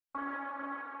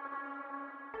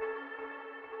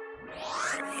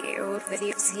Your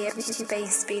videos here,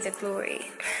 base be the glory.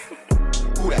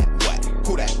 Who that what?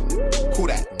 Who that? Who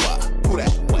that what? Who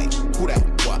that what? Who that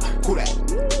what? Who that?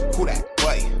 Who that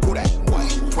what? Who that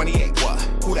what? 28 what?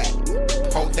 Who that?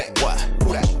 Hold that what?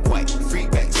 Who that what? Free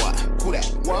back what? Who that?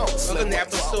 Whoa. Welcome to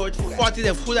episode 40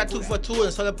 of Who That 2 for 2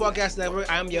 and Solid Podcast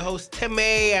Network. I'm your host,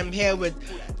 Timmy. I'm here with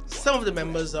some of the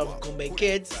members of GOOMBAY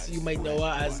KIDS. You might know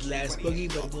her as Les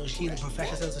Boogie, but you know she's a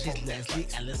professional, so she's Leslie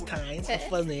Ellis Tynes, her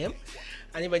full name.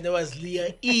 And you might know her as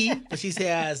Leah E, but she's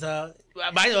here as I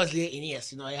know as Leah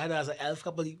Ines. You know, I had her as an elf a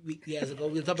couple of years ago.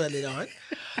 We'll talk about that later on.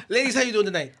 Ladies, how you doing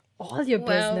tonight? All your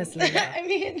business, Leah. I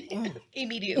mean,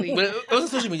 immediately. But it was on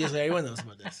social media, so everyone knows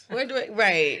about this. We're doing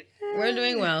right. We're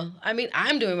doing well. I mean,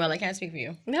 I'm doing well. I can't speak for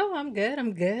you. No, I'm good.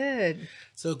 I'm good.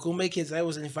 So, GOOMBAY KIDS, I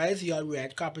was invited to your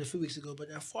red carpet a few weeks ago, but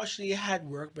unfortunately, I had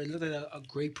work, but it looked like a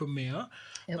great premiere.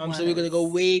 So, we're going to go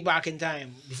way back in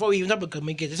time. Before we even talk about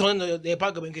GOOMBAY KIDS, just want to know they're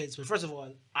about GOOMBAY KIDS, but first of all,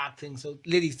 acting. So,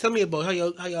 ladies, tell me about how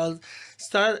y'all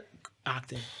started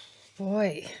acting.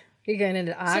 Boy, you're getting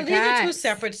into So these are two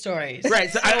separate stories. Right.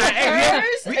 So,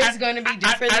 Yours is going to be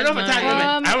different I than don't know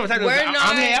mine.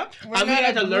 I'm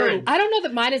here to learn. I don't know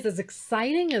that mine is as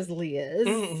exciting as Leah's,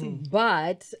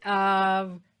 but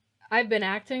I've been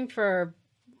acting for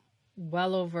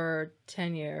well over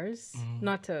 10 years.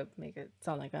 Not to make it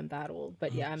sound like I'm that old,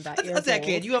 but yeah, I'm that years That's that old.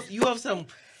 kid. You have some.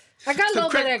 I got a little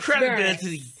bit of experience.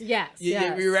 Credibility. Yes,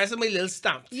 You're resume a little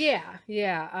stumped.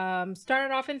 Yeah.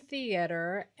 Started off in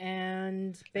theater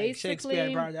and basically Shakespeare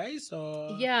in Paradise,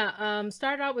 or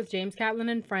started out with James Catlin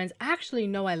and Friends. Actually,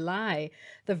 no, I lie.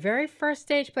 The very first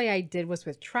stage play I did was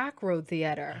with Track Road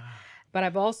Theater, but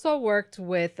I've also worked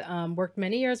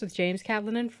many years with James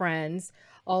Catlin and Friends.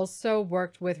 Also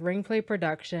worked with Ring Play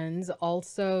Productions.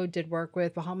 Also did work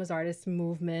with Bahamas Artists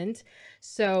Movement.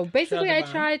 So basically I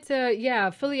tried to,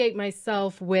 affiliate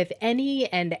myself with any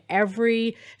and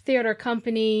every theater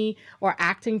company or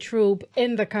acting troupe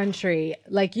in the country.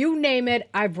 Like you name it,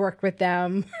 I've worked with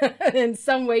them in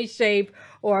some way, shape,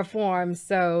 or form.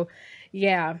 So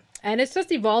yeah. And it's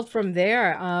just evolved from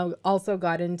there. Also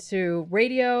got into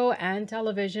radio and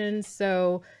television.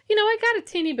 So, I got a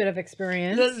teeny bit of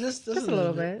experience. Just a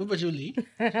little bit. What about you, Lee?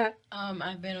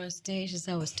 I've been on stage since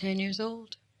I was 10 years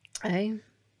old.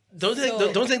 Don't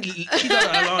think she's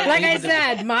not along. Like I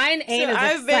said, mine ain't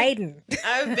as exciting.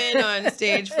 I've been on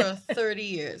stage for 30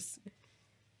 years.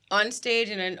 On stage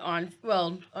and then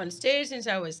on stage since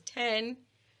I was 10.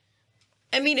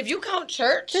 I mean, if you count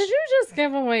church. Did you just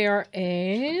give away your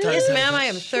age? Yes, ma'am. I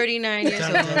am 39 years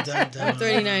old. I'm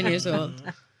 39 years old.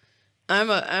 Yeah,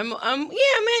 man.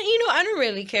 I don't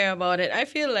really care about it. I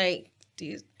feel like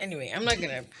anyway. I'm not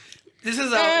gonna.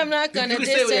 I'm not gonna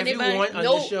diss anybody.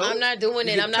 No, I'm not doing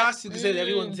it. I'm not. You can say that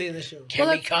everyone say in the show. Can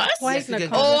we cuss?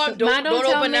 Don't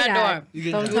open that door. You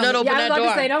Do not open that door. I was about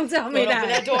to say, don't tell me that. Open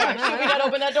that door. Should we not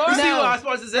open that door? You see what our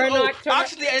sponsors said?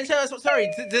 Actually, I didn't tell us.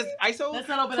 Sorry, ISO. Let's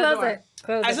not open that door.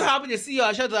 I'm so happy to see you.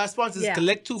 Shout out to our sponsors.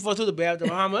 Collect 2 for 2, the Bear of the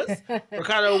Bahamas.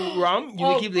 Ricardo Rum. You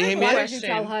can keep the name Why in. don't you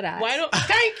tell her that?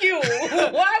 Thank you.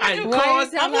 Why would you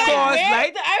cause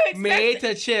like made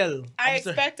to chill. I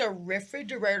expect a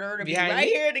refrigerator to be right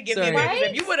here to give me advice.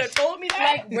 If you would have told me that.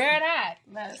 Like, where that?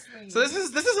 So this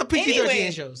is a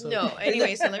PG-13 show. So. No,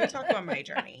 anyway, so let me talk about my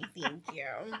journey. Thank you.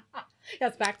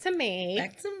 That's back to me.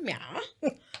 Back to me.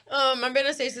 I've been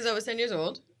on stage since I was 10 years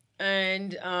old.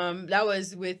 And that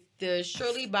was with the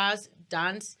Shirley Bass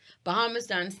Bahamas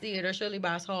Dance Theater, Shirley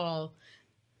Bass Hall.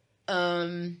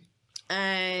 And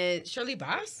Shirley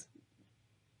Bass?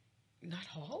 Not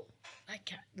Hall? I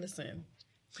can't. Listen.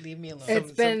 Leave me alone.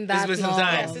 It's been that long.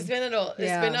 Yes, it's been a long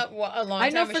time. I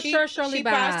know for sure Shirley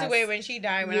Bass. She passed away when she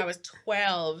died when I was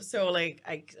 12. So,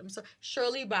 I'm so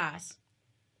Shirley Bass.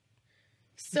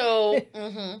 So,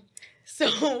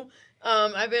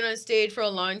 I've been on stage for a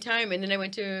long time, and then I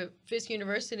went to Fisk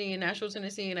University in Nashville,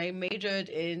 Tennessee, and I majored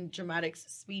in dramatics,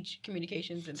 speech,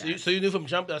 communications, and dance. So you knew from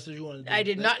jump that's what you wanted to do? I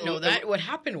did not know that. What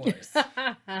happened was,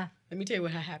 let me tell you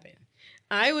what happened.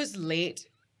 I was late.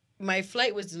 My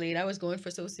flight was delayed. I was going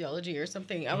for sociology or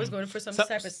something. I was going for some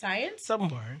type of science.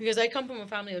 Somewhere. Because I come from a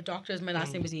family of doctors. My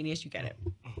last name is Enius. You get it.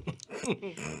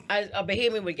 A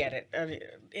Bahamian would get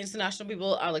it. International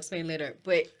people, I'll explain later.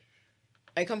 But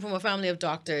I come from a family of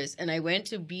doctors, and I went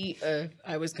to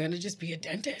I was going to just be a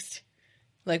dentist,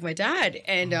 like my dad.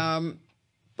 And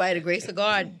by the grace of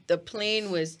God, the plane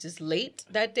was just late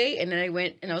that day. And then I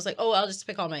went, and I was like, I'll just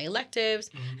pick all my electives.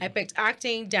 I picked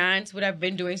acting, dance, what I've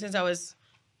been doing since I was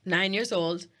 9 years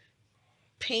old,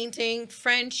 painting,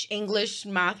 French, English,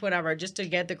 math, whatever, just to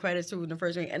get the credits through in the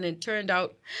first week. And it turned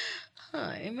out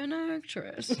I'm an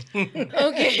actress.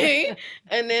 Okay.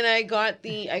 And then I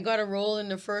got a role in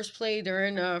the first play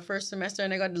during first semester,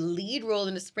 and I got the lead role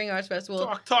in the Spring Arts Festival.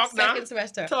 Talk now. Second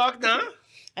semester. Talk now.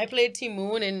 I played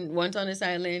Timoon in Once on This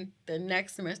Island the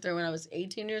next semester when I was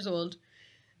 18 years old.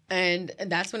 And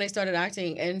that's when I started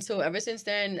acting. And so ever since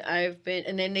then, I've been...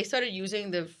 And then they started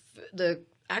using the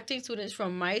acting students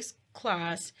from my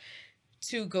class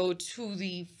to go to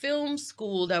the film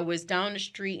school that was down the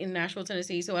street in Nashville,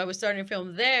 Tennessee. So I was starting to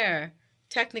film there.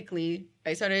 Technically,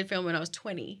 I started filming when I was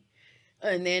 20.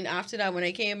 And then after that, when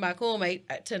I came back home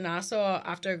to Nassau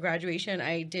after graduation,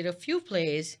 I did a few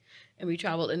plays and we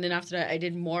traveled. And then after that, I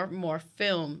did more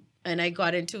film. And I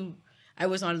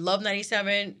was on Love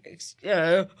 97. You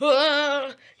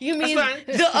mean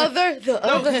the other? No,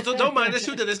 don't mind. Let's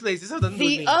shoot to this place. This has nothing to do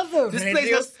with me. Other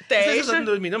radio station. This has nothing to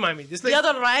do with me. Don't mind me. This place, the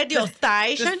other radio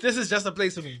station. This is just a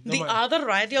place for me. Don't mind. Other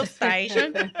radio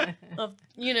station.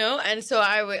 And so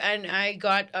I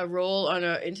got a role on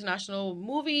an international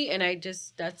movie, and that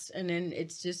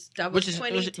was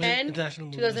 2010,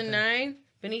 2009,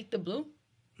 Beneath the Blue.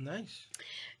 Nice.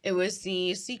 It was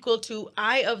the sequel to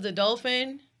Eye of the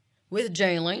Dolphin with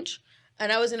Jane Lynch.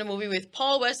 And I was in a movie with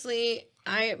Paul Wesley,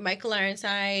 Michael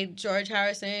Ironside, George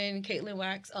Harrison, Caitlin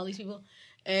Wax, all these people.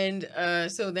 And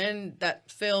so then that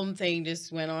film thing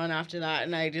just went on after that.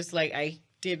 And I just I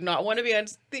did not want to be on...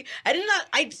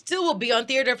 I still will be on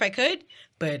theater if I could,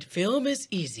 but film is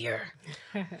easier.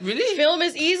 Really? Film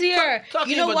is easier. Talk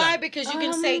You know why? that. Because you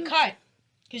can say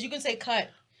cut.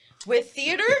 With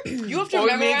theater, you have to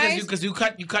memorize. Because you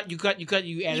cut, you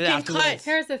edit afterwards. Cut.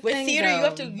 Here's the With thing, theater, though.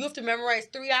 you have to memorize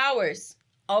 3 hours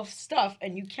of stuff,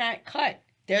 and you can't cut.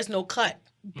 There's no cut.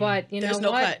 But you There's know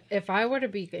no what? cut. If I were to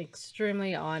be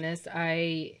extremely honest,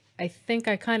 I think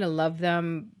I kind of love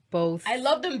them both. I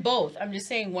love them both. I'm just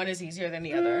saying one is easier than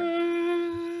the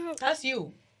other. That's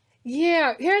you.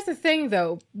 Yeah, here's the thing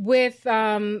though. With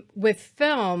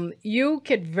film, you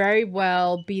could very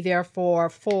well be there for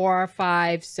 4,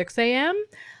 5, 6 a.m.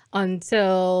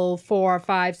 until 4,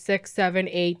 5, 6, 7,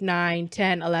 8, 9,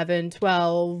 10, 11,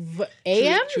 12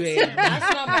 a.m.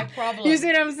 That's not my problem. You see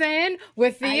what I'm saying?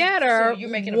 With theater, so you're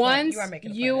making a point. once You are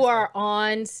making a point, you are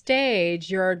on stage,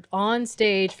 you're on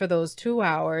stage for those 2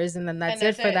 hours, and then that's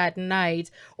it for that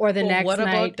night or the next what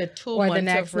night about the 2 or months the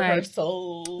next of night.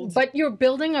 rehearsals? But you're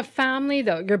building a family,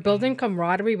 though. You're building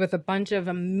camaraderie with a bunch of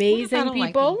amazing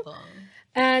people.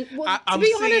 And I'm to be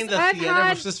seeing honest, the I've theater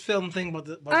had versus film thing, but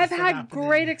I've had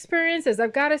great experiences.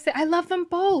 I've got to say, I love them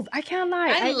both. I can't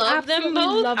lie. I love them absolutely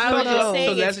both. love I them was just both. saying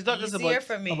So it's Leslie, talk to us easier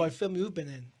for me. about film you've been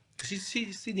in. She's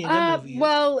seen the other movies.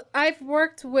 Well, I've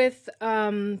worked with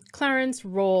Clarence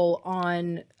Roll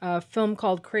on a film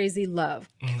called Crazy Love.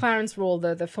 Clarence Roll,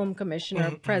 the film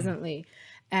commissioner presently.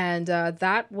 And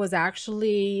that was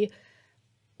actually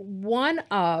one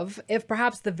of, if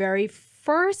perhaps the very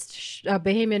first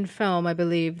Bahamian film, I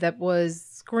believe, that was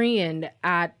screened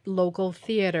at local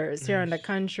theaters here in the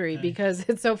country. Because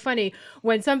it's so funny.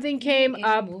 When something came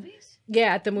up... Movies?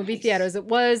 Yeah, at the movie theaters. It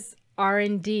was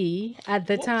R&D at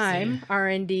the time.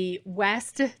 R&D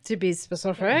West, to be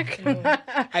specific.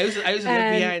 I used to live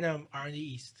behind R&D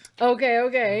East. Okay. I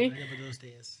remember those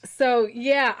days. So,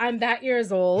 yeah, I'm that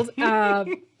years old.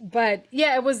 But,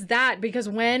 yeah, it was that. Because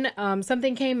when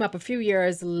something came up a few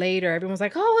years later, everyone was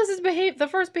like, oh, this is the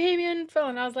first Bahamian film.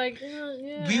 And I was like,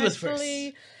 yeah, We was first.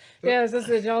 Yeah,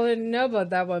 y'all didn't know about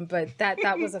that one. But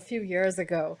that was a few years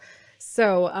ago.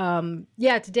 So,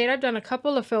 yeah, to date, I've done a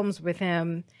couple of films with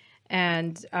him.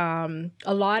 And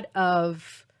a lot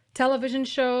of television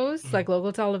shows, like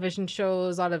local television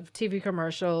shows, a lot of TV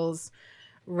commercials,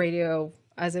 radio,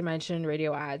 as I mentioned,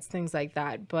 radio ads, things like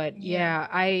that. But yeah,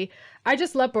 I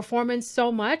just love performance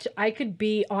so much. I could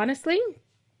be on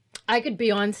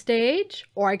stage,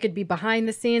 or I could be behind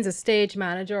the scenes, a stage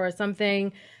manager or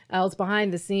something else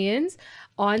behind the scenes.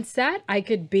 On set, I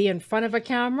could be in front of a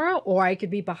camera, or I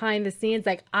could be behind the scenes.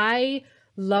 Like, I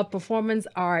love performance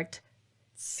art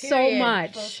so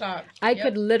much. I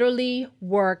could literally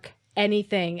work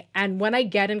anything. And when I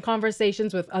get in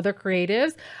conversations with other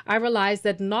creatives, I realize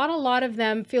that not a lot of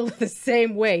them feel the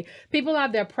same way. People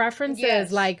have their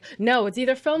preferences. Like, no, it's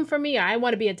either film for me. I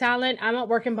want to be a talent. I'm not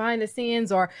working behind the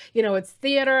scenes, or, it's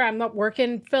theater. I'm not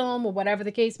working film, or whatever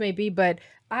the case may be. But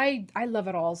I love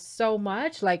it all so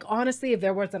much. Like, honestly, if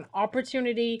there was an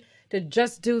opportunity to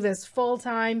just do this full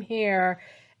time here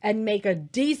and make a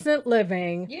decent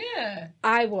living,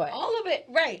 I would. All of it,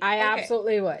 right. I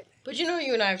absolutely would. But you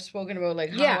and I have spoken about,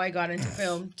 like, how I got into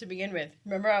film to begin with.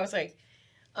 Remember, I was like,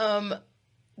 the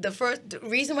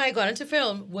reason why I got into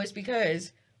film was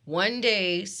because one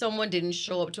day someone didn't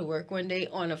show up to work one day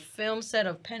on a film set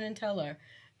of Penn and Teller.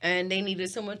 and they needed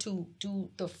someone to do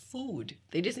the food.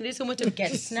 They just needed someone to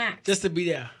get snacks. Just to be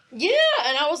there. Yeah,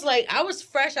 and I was like, I was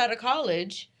fresh out of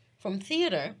college from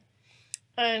theater,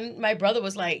 and my brother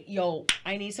was like, yo,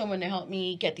 I need someone to help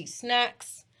me get these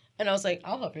snacks. And I was like,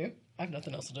 I'll help you. I have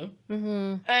nothing else to do.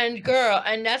 Mm-hmm. And girl,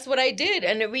 and that's what I did.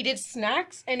 And then we did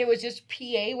snacks, and it was just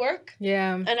PA work.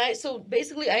 Yeah. And so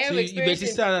basically I have You experience.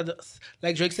 basically started,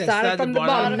 like Drake said, Started from the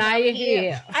bottom. Now you're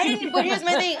here. I didn't, but here's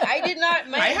my thing. I did not,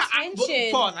 my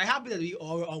intention. Pause. I happy that we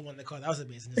all were on one accord. That was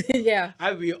amazing. Yeah.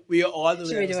 We are all the way.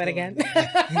 Should we do it again?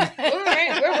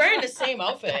 We're wearing the same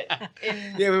outfit.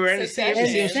 Yeah, we're wearing the same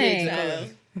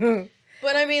Succession. shades.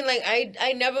 But I mean, like,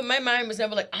 I never, my mind was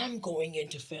never like, I'm going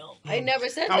into film. I never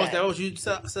said that. That was what you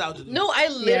set out to do. No, I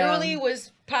literally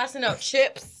was passing out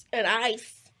chips and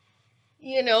ice,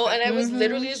 and I was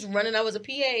literally just running. I was a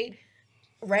PA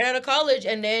right out of college,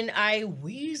 and then I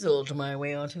weaseled my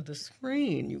way onto the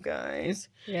screen, you guys.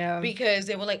 Yeah. Because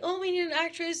they were like, oh, we need an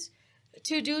actress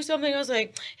to do something. I was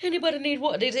like, anybody need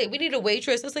water? They say, we need a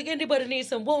waitress. I was like, anybody need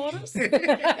some waters?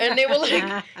 And they were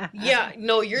like, yeah,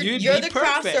 no, you're the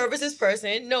craft services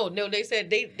person. No, they said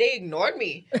they ignored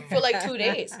me for like 2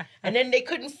 days. And then they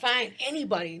couldn't find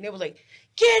anybody. And they were like,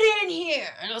 get in here.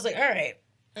 And I was like, all right.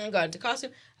 And I got into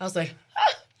costume. I was like,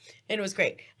 ah. And it was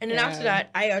great. And then after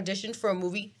that, I auditioned for a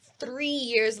movie 3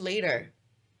 years later.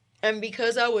 And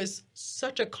because I was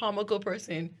such a comical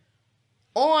person,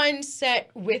 on set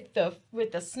with the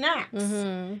snacks,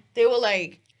 they were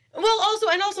like,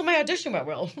 also my audition went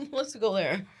well. Let's go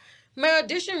there. My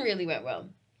audition really went well,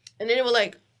 and then they were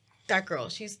like, that girl,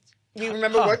 we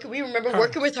remember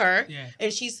working with her,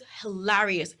 and she's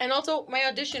hilarious. And also my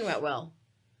audition went well.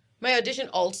 My audition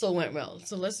also went well.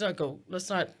 So let's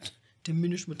not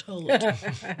diminish my talent,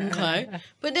 okay?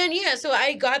 But then so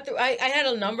I got through. I had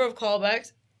a number of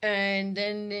callbacks, and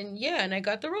then and I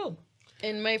got the role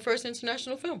in my first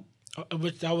international film.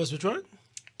 Which one?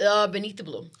 Beneath the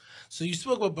Blue. So you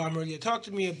spoke about Bomb earlier. Talk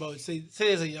to me about, say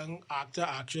there's a young actor,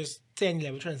 actress, 10,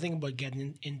 11, trying to think about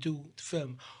getting into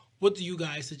film. What do you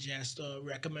guys suggest or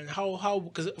recommend? How?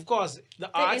 Because of course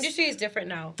the industry is different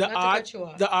now. The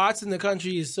arts in the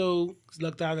country is so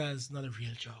looked at as not a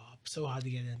real job. So hard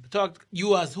to get in. But talk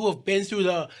you as who have been through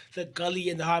the gully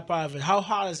and the hard part of it. How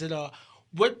hard is it?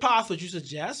 What path would you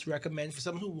suggest, recommend for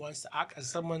someone who wants to act as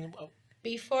someone?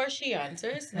 Before she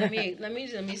answers, let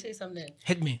me say something.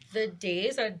 Hit me. The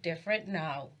days are different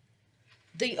now.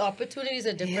 The opportunities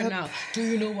are different now. Do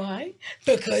you know why?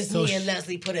 Because me and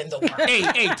Leslie put in the work.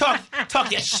 Hey,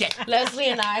 talk your shit. Leslie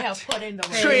and I have put in the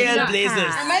work. Trailblazers.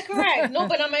 Am I correct? No,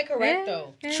 but am I correct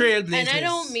though? Trailblazers. And I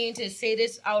don't mean to say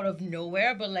this out of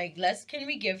nowhere, but like, can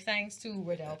we give thanks to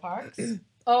Riddell Parks?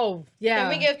 Oh, yeah. Can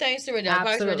we give thanks to Riddell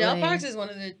Parks? Absolutely. Riddell Parks is one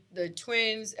of the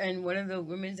twins and one of the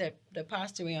women that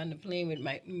passed away on the plane with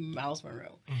Miles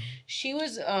Monroe. Mm-hmm. She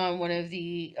was one of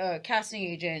the casting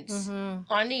agents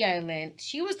on the island.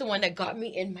 She was the one that got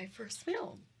me in my first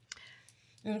film.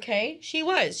 Okay? She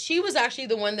was actually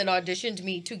the one that auditioned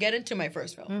me to get into my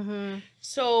first film. Mm-hmm.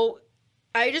 So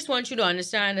I just want you to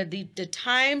understand that the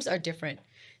times are different.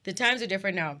 The times are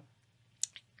different now.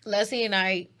 Leslie and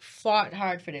I fought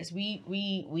hard for this.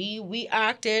 We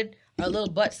acted our little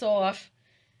butts off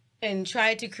and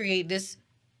tried to create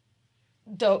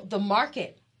the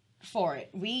market for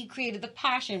it. We created the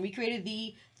passion. We created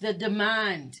the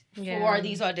demand for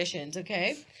these auditions.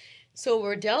 Okay, so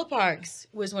Riddell Parks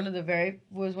was one of the very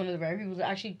people that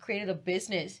actually created a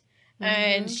business,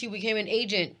 and she became an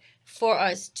agent for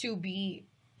us to be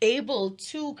able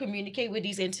to communicate with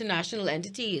these international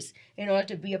entities in order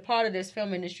to be a part of this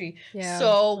film industry. Yeah.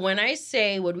 So when I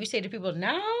say, what we say to people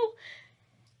now,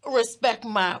 respect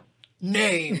my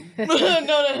name.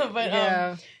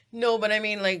 No, but I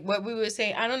mean, like, what we would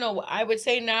say, I don't know, I would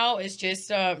say now is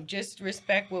just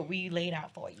respect what we laid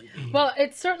out for you. Well,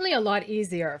 it's certainly a lot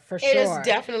easier, for sure. It is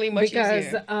definitely much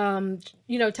easier.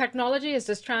 Because, technology has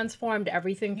just transformed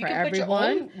everything for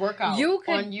everyone. You can put your own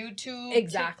workout on YouTube,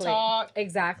 TikTok.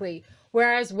 Exactly.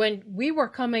 Whereas when we were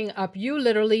coming up, you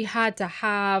literally had to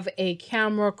have a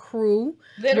camera crew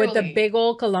with the big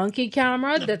old Kalunky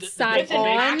camera that sat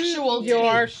on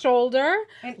your shoulder.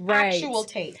 Actual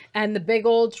tape. And the big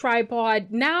old tripod.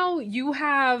 Now you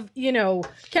have,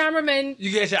 cameramen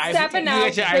stepping out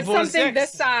with something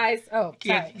this size. Oh,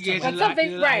 sorry.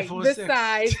 Something, this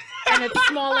size. And it's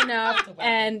small enough.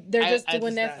 And they're just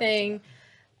doing their thing.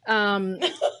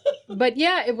 But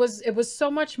yeah, it was so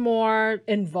much more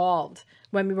involved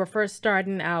when we were first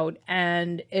starting out,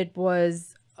 and it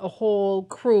was a whole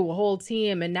crew, a whole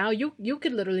team. And now you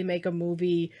could literally make a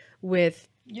movie with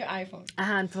Your iPhone. A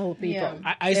handful of people.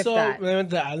 Yeah. I if saw that. when I went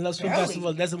to the Island Swim Barely.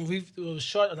 Festival. There's a movie that was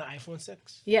shot on the iPhone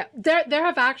 6. Yeah, there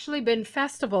have actually been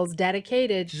festivals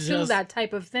dedicated to Just- that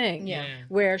type of thing. Yeah.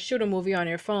 Where shoot a movie on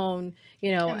your phone,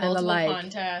 you know, and the multiple like.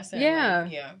 contests and Yeah,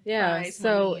 like, yeah. prize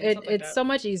So money and stuff like it's that. so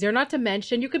much easier. Not to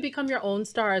mention, you could become your own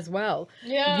star as well.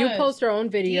 Yes. You post your own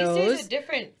These days videos are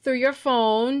different. through your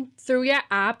phone, through your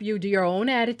app. You do your own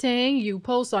editing. You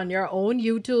post on your own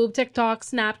YouTube, TikTok,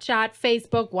 Snapchat,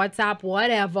 Facebook, WhatsApp,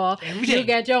 whatever. Everything. You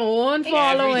get your own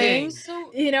following. Everything.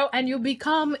 So You know, and you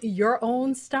become your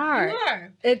own star. you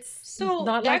are. It's So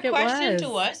not that like it question was. to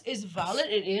us is valid.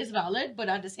 It is valid, but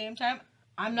at the same time,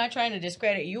 I'm not trying to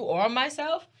discredit you or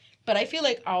myself. But I feel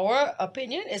like our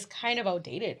opinion is kind of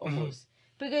outdated almost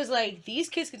because like these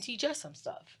kids can teach us some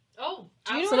stuff. Oh,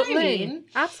 Do you know what I absolutely. mean?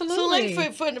 Absolutely. So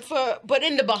like for but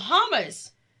in the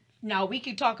Bahamas, now we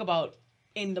could talk about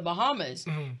in the Bahamas,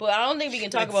 but I don't think we can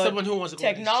talk Like about someone who wants to go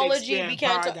technology. Shakespeare We in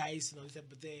can't talk. Paradise and all these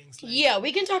type of things. Like, Yeah,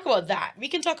 we can talk about that. We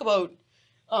can talk about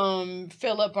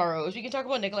Philip Burrows. We can talk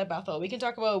about Nikolai Bethel. We can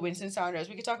talk about Winston Saunders.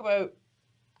 We can talk about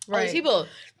all these people.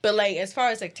 But like as far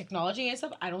as like technology and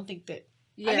stuff, I don't think that.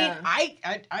 Yeah.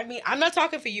 I mean, I'm not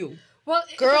talking for you. Well,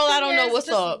 Girl, the I thing don't know is, what's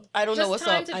just- up. I don't know just what's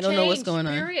time up. to I don't know what's change, going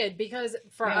on. Period. Because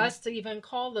for Yeah. us to even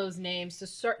call those names to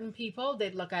certain people,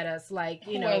 they'd look at us like,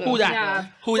 you Who know, are those Who that? yeah,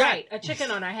 Who that? right, a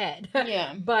chicken on our head.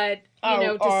 Yeah. But you Or-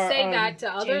 know, to or, say that to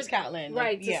James others, Catlin, like,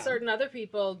 right, to yeah. certain other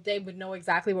people, they would know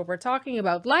exactly what we're talking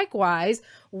about. Likewise,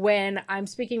 when I'm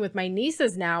speaking with my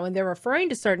nieces now and they're referring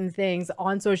to certain things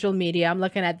on social media, I'm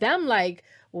looking at them like,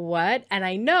 what? And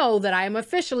I know that I am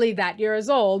officially that years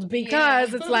old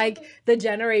because Yeah. it's like the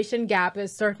generation gap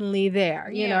is certainly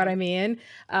there. You know Yeah. what I mean?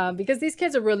 Because these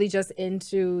kids are really just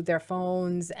into their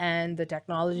phones and the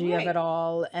technology of Right. it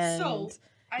all. And So,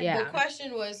 yeah. the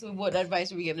question was, what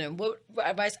advice would we give them? What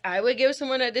advice I would give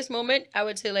someone at this moment? I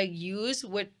would say, like, use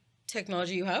what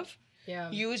technology you have. yeah,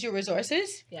 Use your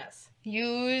resources. yes,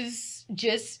 Use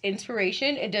just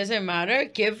inspiration. It doesn't matter.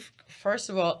 Give, first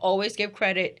of all, always give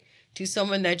credit to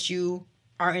someone that you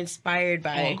are inspired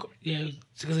by. yeah.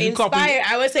 Because you copy- Inspired.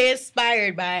 I would say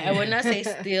inspired by. I would not say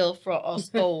steal from or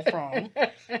stole from.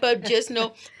 But just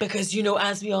know, because, you know,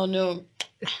 as we all know,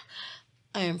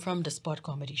 I am from the sport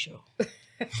comedy show.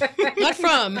 Not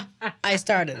from, I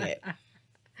started it.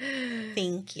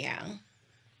 Thank you.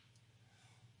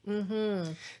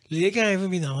 Leah can't even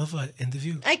be normal for an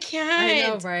interview. I I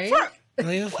can't. know, right? For-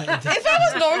 Not even for an interview. if I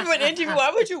was normal for an interview,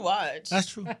 why would you watch? That's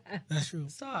true. That's true.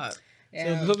 Stop.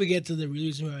 So before we get to the real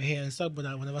reason we're here, let's talk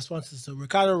about one of our sponsors. So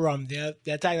Ricardo Rum, their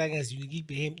tagline is uniquely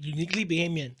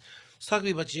Bahamian. Let's talk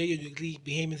about your uniquely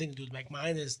Bahamian thing to do. Like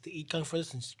mine is to eat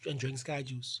comforts and drink sky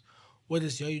juice. What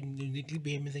is your uniquely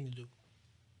Bahamian thing to do?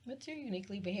 What's your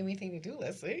uniquely Bahamian thing to do,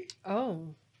 Leslie?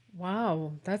 Oh,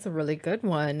 wow. That's a really good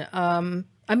one.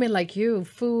 I mean, like you,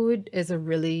 food is a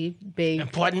really big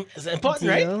Important. It's important, deal.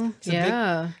 right? It's a big-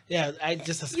 yeah. yeah, I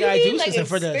just a You sky mean juice like is in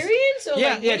front of us. experience? Or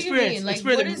Yeah, like, yeah, what do you experience. mean? Like,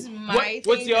 Experience. what is my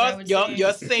what's thing that I would say?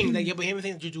 your thing? Like your Bahamian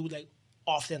thing that you do like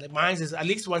often? Like mine is at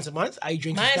least once a month. I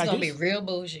drink Mine's sky gonna be juice. real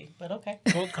bougie, but okay.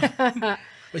 But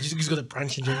you just go to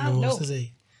brunch and drink the no. most to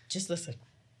say. Just listen.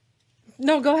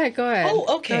 No, go ahead. Go ahead. Oh,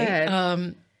 Go okay. ahead.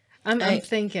 I'm I-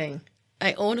 thinking.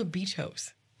 I own a beach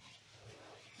house.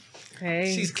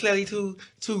 Okay. She's clearly too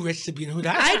rich to be in who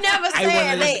that. I never I said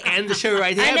want to it. just end the show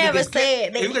right here. I never because said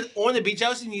if it. you could own a beach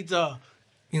house, you need to,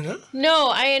 you know.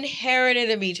 No, I inherited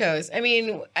a beach house. I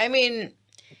mean,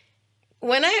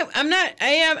 when I'm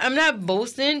not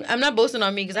boasting. I'm not boasting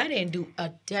on me because I didn't do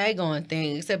a daggone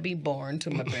thing except be born to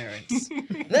my parents.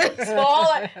 That's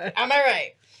all. Am I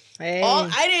right? Hey,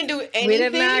 I didn't do anything. we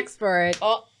didn't ask for it.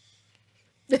 All,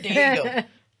 there you go.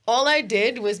 All I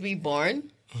did was be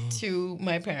born to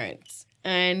my parents,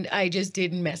 and I just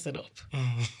didn't mess it up.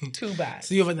 Too bad.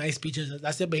 So you have a nice beach house.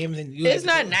 That's the Bahamian thing. You It's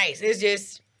like not nice. It's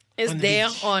just On the there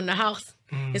beach. on the house.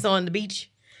 It's on the beach.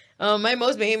 My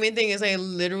most Bahamian thing is I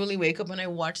literally wake up and I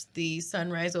watch the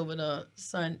sunrise over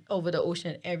the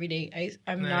ocean every day.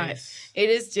 I'm not. Nice. It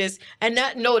is just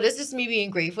this is me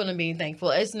being grateful and being thankful.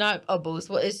 It's not a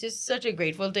boastful. It's just such a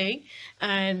grateful thing,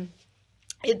 and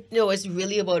it's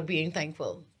really about being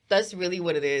thankful. That's really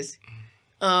what it is.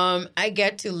 I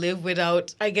get to live with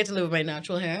my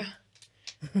natural hair.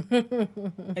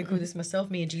 I grew this myself,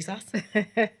 me and Jesus.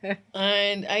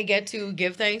 And I get to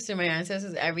give thanks to my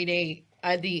ancestors every day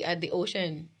at the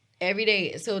ocean every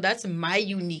day. So that's my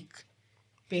unique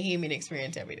Bahamian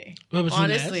experience every day. What about you,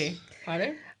 Honestly.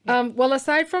 Pardon? Well,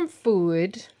 aside from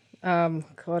food,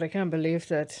 God, I can't believe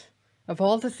that of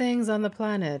all the things on the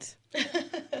planet,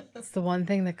 It's the one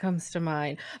thing that comes to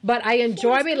mind. But I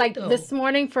enjoy it. Like this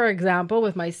morning, for example,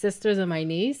 with my sisters and my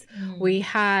niece, we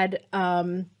had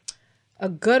a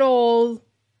good old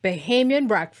Bahamian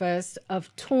breakfast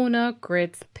of tuna,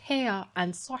 grits, pear,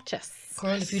 and sausages.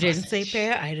 Girl, if you didn't say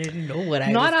pear, I didn't know what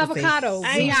I Not was gonna avocado.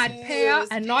 say. We had pear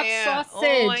and not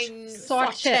sausage.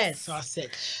 Sausages.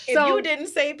 Sausage. If you didn't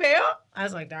say pear, I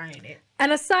was like, that ain't it.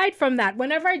 And aside from that,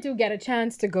 whenever I do get a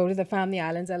chance to go to the Family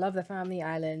Islands, I love the Family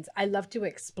Islands. I love to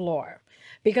explore.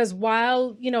 Because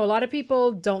while, a lot of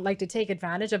people don't like to take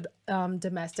advantage of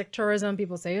domestic tourism,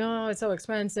 people say, oh, it's so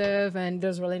expensive and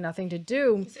there's really nothing to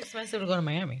do. It's expensive to go to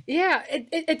Miami. Yeah,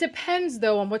 it depends,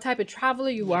 though, on what type of traveler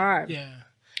you are. Yeah.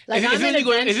 Like, if I'm an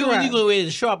you're adventurer. only going away to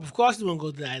the shop, of course you won't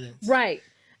go to the islands. Right.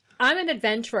 I'm an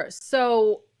adventurer.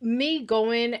 So me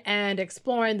going and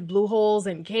exploring the blue holes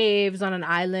and caves on an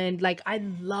island, like I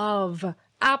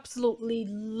absolutely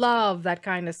love that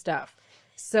kind of stuff.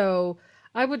 So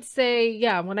I would say,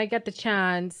 yeah, when I get the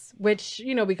chance, which,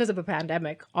 because of the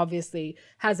pandemic, obviously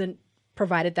hasn't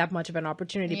provided that much of an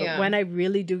opportunity. Yeah. But when I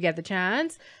really do get the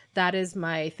chance, that is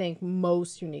my, I think,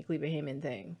 most uniquely Bahamian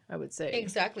thing, I would say.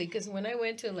 Exactly, because when I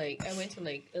went to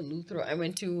Eleuthera, I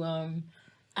went to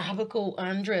Abaco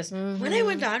Andres. When I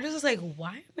went to Andres, I was like,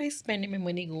 why am I spending my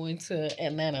money going to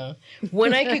Atlanta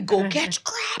when I could go catch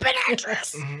crab in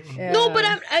Andres? Yeah. No, but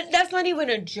that's not even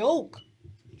a joke.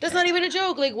 That's not even a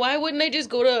joke. Like, why wouldn't I just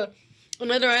go to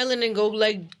another island and go,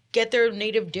 like, get their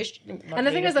native dish? And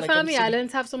the thing is, the Family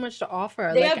Islands have so much to offer.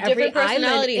 They like have different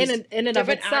personalities. Island in and of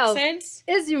different itself accents.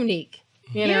 is unique.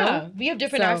 You know? Yeah, we have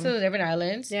different accents on different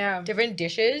islands. Yeah. Different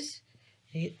dishes.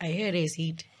 I hear they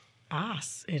eat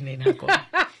ass in Inaco.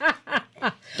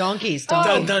 Donkeys.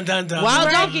 Dun, dun, dun, dun.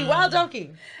 Wild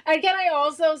donkey. And can I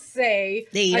also say,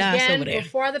 They eat ass again, over there.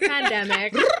 before the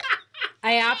pandemic,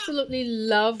 I absolutely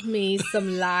love me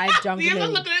some live jungle. You're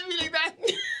not looking at me like that.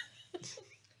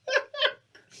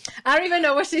 I don't even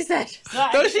know what she said.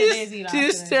 No, she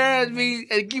just stared at me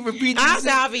and keep repeating. Ask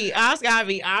Avi.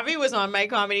 Avi was on my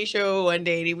comedy show one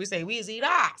day and he would say, we eat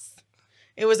ass.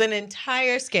 It was an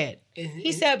entire skit.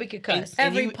 He said we could cuss.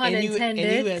 Every pun intended.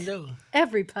 Innuendo.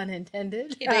 Every pun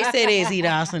intended. They say they eat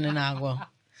ass in Inagua.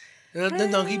 The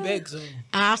donkey big, so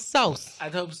Ass sauce.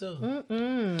 I'd hope so.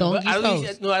 Donkey But I don't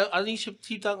sauce. eat, no, I don't eat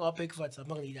sheep tongue or pig foot, so I'm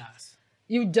not gonna eat ass.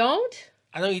 You don't?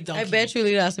 I don't eat donkey. I bet you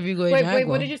eat ass if you go in Wait, Inagua.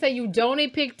 what did you say? You don't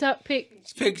eat pig?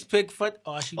 Pig foot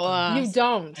or sheep tongue. You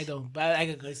don't. I don't, but I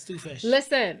could. It's too fish.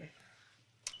 Listen,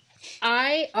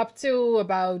 I, up to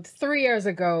about 3 years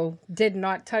ago, did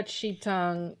not touch sheep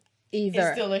tongue either.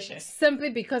 It's delicious. Simply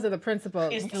because of the principle.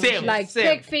 It's Same. delicious. Like Same.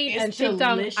 pig feet It's and sheep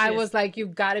tongue, I delicious. was like,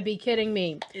 you've got to be kidding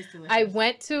me. It's delicious. I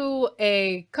went to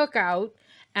a cookout,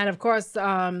 and of course,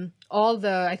 all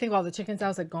the chicken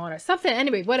cells had gone or something.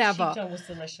 Anyway, whatever. Sheep tongue was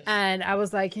delicious. And I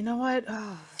was like, you know what?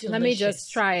 Oh, let me Delicious.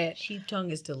 just try it. Sheep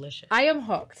tongue is delicious. I am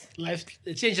hooked. Life,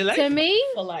 it changed your life. To me,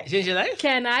 For life. It changed your life.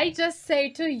 can I just say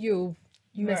to you,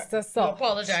 Mr. You Salt,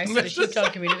 apologize to the sheep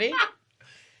tongue community.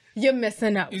 you're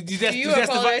missing out. You You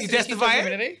apologize to the sheep tongue testify.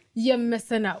 community. You're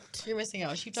missing out. You're missing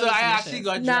out. Sheep tongue So is I delicious. actually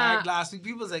got Nah. dragged last week.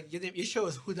 People was like, your show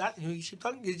is who that? You sheep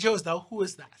tongue? Your show is now who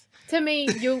is that? To me,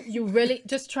 you really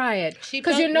just try it Sheep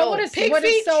because you tongue? know No, what is pig what is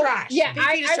feet so trash. yeah. Pig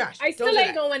feet is trash. I Don't still do ain't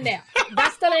that. going there.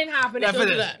 That still ain't happening. Not Don't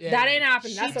do finished. that. Yeah. That ain't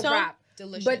happening. Sheep That's a tongue? wrap.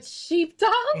 Delicious. But sheep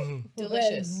tongue, Mm-hmm.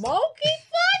 Delicious. with monkey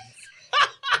foot.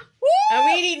 And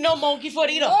we ain't eat no monkey foot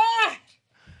either. Ah,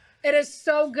 it is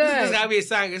so This good. gotta be a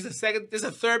sign. It's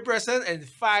a third person in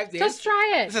 5 days. Just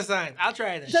try It's it. a sign. I'll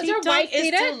try it. Does your Sheep tongue wife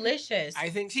eat is it? delicious. I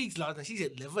think she's lost and she's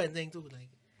at liver and thing too. Like,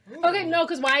 Okay, no,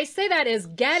 because why I say that is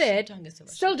get it, tongue is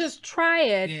delicious. still just try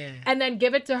it, Yeah. and then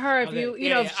give it to her if okay, you yeah,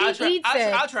 know yeah, if she I'll try, eats I'll,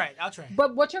 it. I'll try it. I'll try it.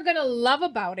 But what you're gonna love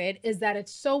about it is that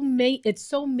it's so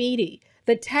meaty.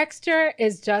 The texture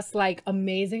is just like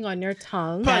amazing on your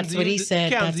tongue. Pam, That's do what you- he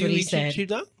said. Cam, That's do you what he eat said. sheep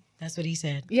tongue? That's what he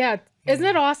said. Yeah, isn't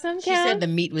it awesome, She Cam? said the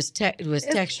meat was He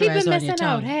texturized been on your missing tongue.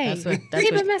 out. Hey, That's what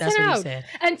he been missing he out. said.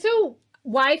 And two,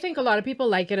 why I think a lot of people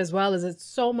like it as well is it's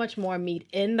so much more meat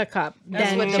in the cup That's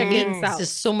than what the chicken meat. salad.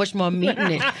 There's so much more meat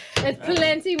in it. It's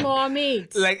plenty more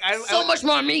meat. Like So much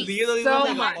more meat. Leah don't So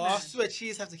even much. off switch. She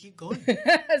just have to keep going.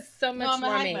 So much I'm a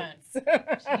more hype meat. man.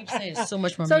 Keep saying so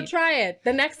much more So meat. try it.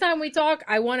 The next time we talk,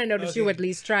 I want to know that Okay. you at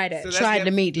least tried it. So let's Tried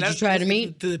the meat. Did you let's- try let's the get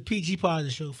meat? To the PG part of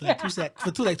the show for like 2 seconds. For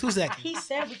two seconds. He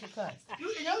said we could cuss.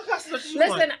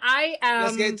 Listen, I am.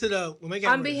 Let's get to the.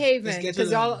 I'm behaving because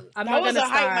y'all. I'm not That was gonna a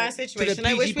hype man start. to the situation.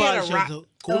 I wish PG we part had of a the rap. show.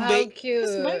 Oh, how Goombay, cute.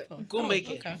 Goombay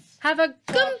Kids. Okay. Have a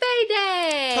Goombay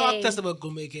day. Talk to us about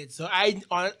Goombay Kids. So I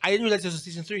didn't realize this was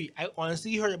season 3. I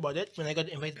honestly heard about it when I got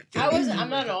invited. I'm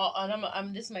not all.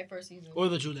 This is my first season. What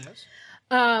about you, Labs?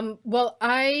 Well,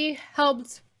 I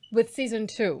helped with season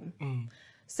 2.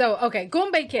 So, okay,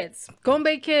 Goombay Kids.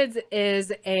 Goombay Kids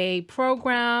is a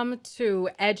program to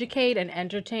educate and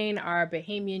entertain our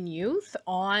Bahamian youth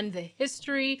on the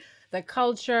history, the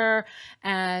culture,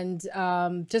 and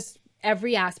just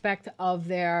every aspect of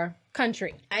their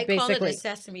country. I call it the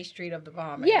Sesame Street of the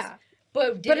Bahamas. Yeah.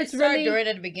 But did it it's start really... during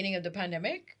at the beginning of the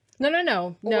pandemic?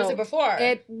 No. Or was it before?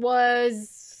 It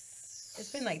was...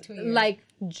 It's been like 2 years. Like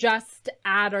just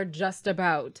at or just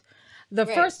about. The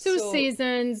first two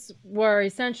seasons were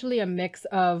essentially a mix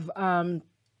of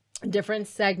different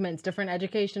segments, different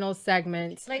educational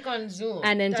segments. It's like on Zoom.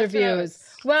 And interviews.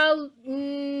 Well,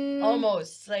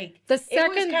 almost. Like, the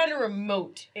second... It was kind of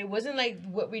remote. It wasn't like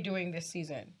what we're doing this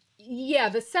season. Yeah,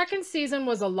 the second season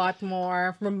was a lot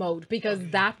more remote because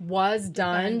that was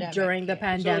done during the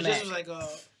pandemic. So it just was like a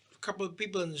couple of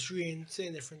people in the street and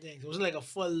saying different things. It wasn't like a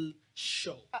full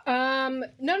show.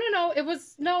 No. It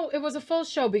was a full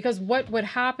show because what would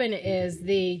happen is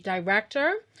the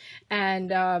director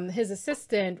and his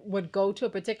assistant would go to a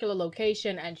particular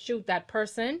location and shoot that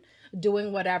person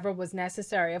doing whatever was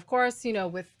necessary. Of course, you know,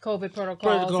 with COVID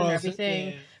protocols and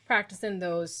everything, practicing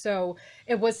those. So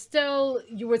it was still,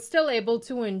 you were still able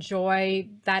to enjoy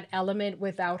that element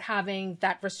without having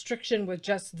that restriction with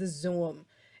just the Zoom.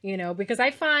 You know, because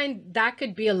I find that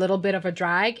could be a little bit of a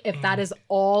drag if that is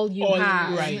all you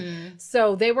have. Right.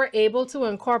 So they were able to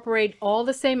incorporate all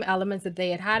the same elements that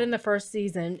they had in the first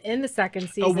season in the second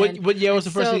season. What year was the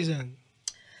first season?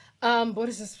 What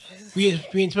is this? We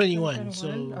in 21. So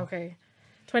okay,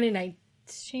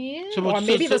 2019, or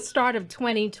maybe the start of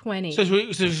 2020. So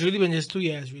it's really been just 2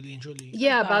 years, really and truly.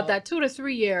 Yeah, about that 2 to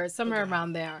 3 years, somewhere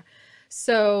around there.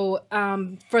 So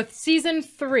for season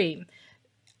 3.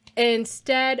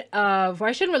 Instead of, or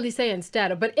I shouldn't really say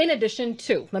instead of, but in addition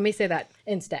to, let me say that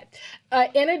instead.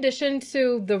 In addition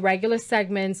to the regular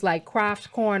segments like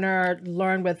Craft Corner,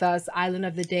 Learn With Us, Island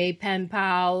of the Day, Pen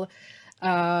Pal,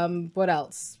 what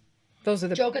else? Those are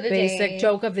the basic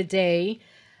joke of the day.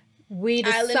 We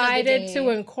decided to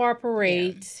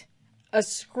incorporate a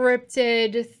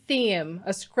scripted theme,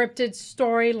 a scripted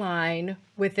storyline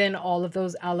within all of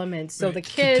those elements. So the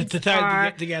kids to tie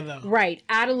it together. Right,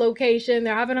 at a location,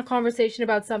 they're having a conversation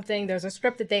about something. There's a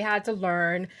script that they had to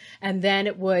learn, and then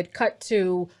it would cut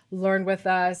to Learn With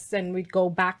Us, and we'd go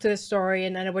back to the story,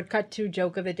 and then it would cut to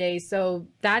Joke of the Day. So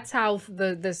that's how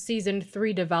the season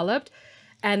 3 developed.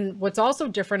 And what's also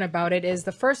different about it is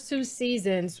the first 2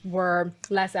 seasons were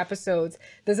less episodes.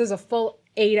 This is a full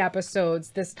 8 episodes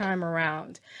this time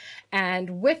around.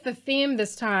 And with the theme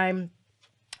this time,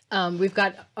 we've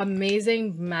got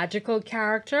amazing magical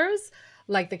characters,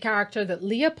 like the character that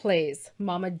Leah plays,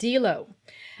 Mama Dilo.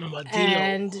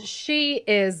 And she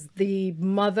is the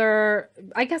mother,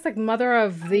 I guess, like mother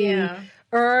of the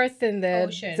earth and the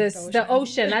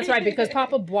ocean. That's right, because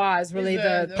Papa Bois is really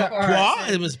the Bois?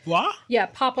 It was Bois? Yeah,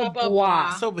 Papa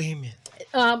Bois. So Bahamian.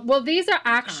 Well, these are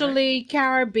actually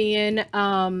Caribbean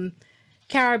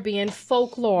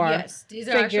folklore. Yes, these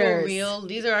are actual real.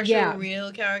 These are actual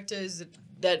real characters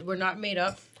that were not made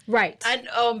up. Right. And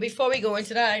before we go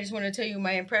into that, I just want to tell you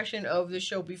my impression of the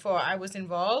show before I was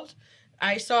involved.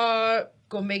 I saw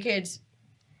Goombay Kids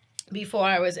before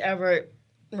I was ever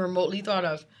remotely thought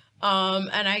of.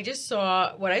 And I just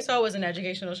saw, what I saw was an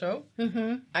educational show.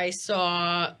 Mm-hmm. I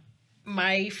saw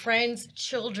my friends'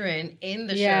 children in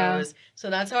the shows. So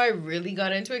that's how I really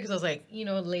got into it, because I was like, you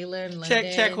know, Layla and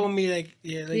London. Check on me, like,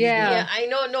 yeah, I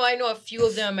know a few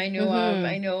of them. I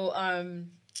know,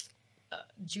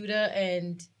 Judah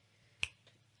and...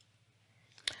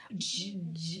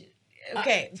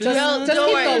 Okay, just keep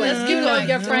going. Let's keep going.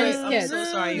 Your friends' kids. I'm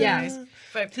so sorry, you guys.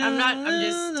 But I'm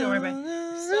just, don't worry about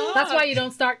it. That's why you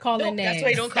don't start calling names. That's why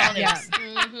you don't call names.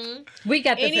 Mm-hmm. We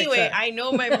get the picture. I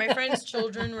know my friends'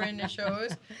 children were in the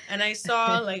shows, and I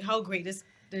saw like how great this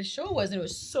show was, and it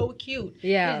was so cute.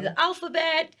 Yeah. They did the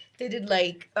alphabet. They did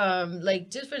like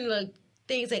different like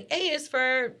things, like A is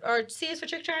for, or C is for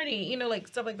Trick Charlie, you know, like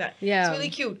stuff like that. Yeah. It's really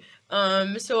cute.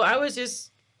 So I was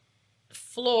just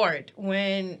floored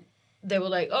when they were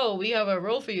like, "Oh, we have a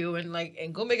role for you," and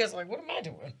Goombay Kids like, "What am I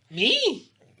doing? Me?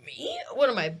 What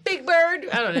am I, Big Bird?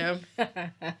 I don't know."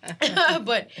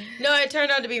 But no, it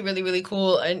turned out to be really, really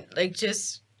cool, and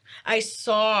I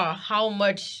saw how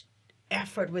much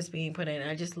effort was being put in.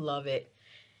 I just love it.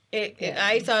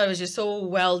 I thought it was just so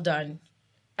well done.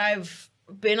 I've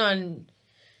been on.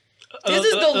 This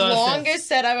is the longest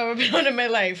set I've ever been on in my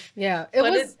life. Yeah, it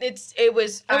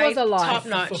was a lot. Top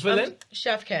notch.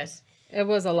 Chef kiss. It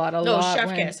was a lot.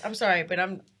 Chef kiss. I'm sorry, but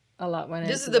a lot went.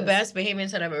 This is the best Bahamian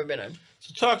set I've ever been on.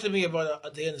 So talk to me about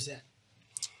a day on the set.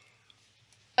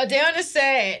 A day on the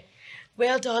set.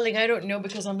 Well, darling, I don't know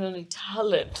because I'm the only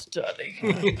talent,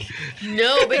 darling.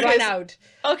 No, because Run out.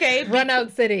 Okay, Run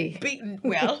out city.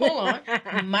 well, hold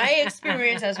on. My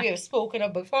experience, as we have spoken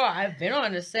of before, I've been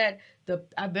on the set.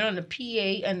 I've been on the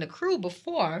PA and the crew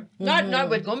before. Not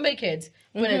with Goombay Kids,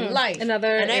 but in life, In other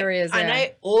areas, And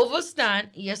I overstand.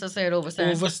 Yes, I said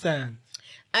overstand. Overstand.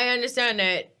 I understand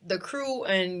that the crew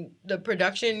and the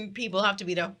production people have to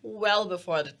be there well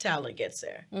before the talent gets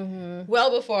there. Well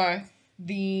before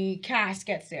the cast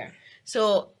gets there.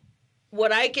 So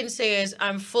what I can say is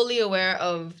I'm fully aware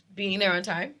of being there on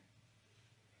time.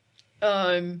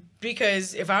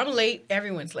 Because if I'm late,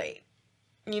 everyone's late.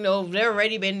 You know, they've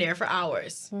already been there for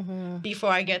hours before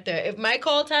I get there. If my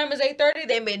call time is 8:30,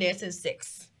 they've been there since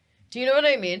 6. Do you know what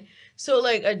I mean? So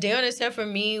like a day on a set for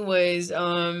me was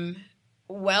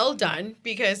well done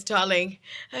because darling,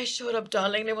 I showed up,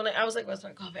 darling. They were like, I was like, where's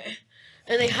my coffee?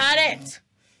 And they had it.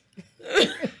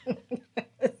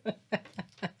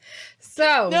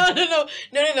 So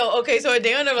No. Okay, so a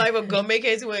day on the life of Goombay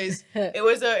Kids was it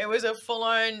was a full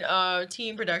on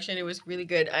team production. It was really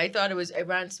good. I thought it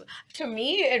ran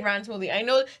smoothly. I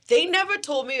know they never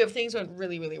told me if things went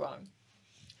really really wrong.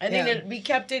 I think that we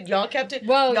kept it. Y'all kept it.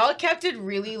 Well, y'all kept it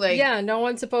really like. Yeah, no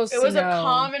one's supposed to know. It was a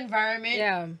calm environment.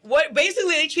 Yeah. What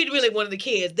basically they treated me like one of the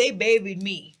kids. They babied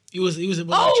me. He was one of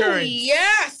the Oh churns.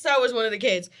 yes, I was one of the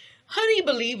kids. Honey,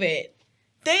 believe it.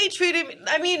 They treated me.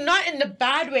 I mean, not in the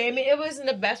bad way. I mean, it was in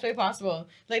the best way possible.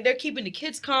 Like they're keeping the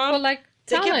kids calm. Well, like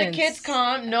they keep the talents. kids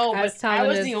calm. No, As but I talent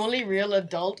was is- the only real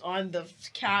adult on the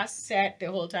cast set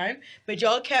the whole time. But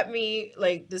y'all kept me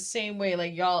like the same way.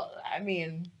 Like y'all. I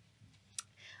mean.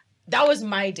 That was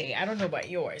my day. I don't know about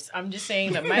yours. I'm just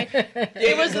saying that my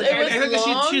it was I think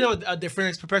long. she know a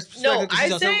different perspective. No, because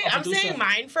she's also a I'm producer. saying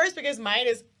mine first because mine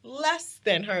is less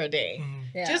than her day.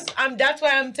 Yeah. Just that's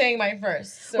why I'm saying mine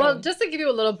first. So. Well, just to give you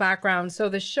a little background, so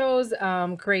the show's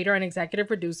creator and executive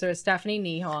producer is Stephanie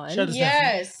Nihon. Shout out to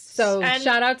yes. So And-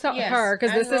 shout out to yes, her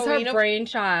because and this is her Rowena-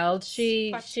 brainchild.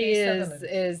 She Sutherland.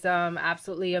 is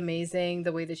absolutely amazing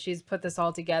the way that she's put this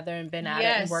all together and been at it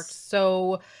and Yes. worked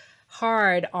so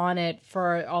hard on it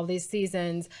for all these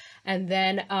seasons. And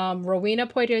then Rowena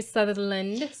Poitier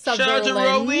Sutherland. Shout out to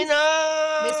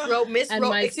Rowena. And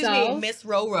myself. Miss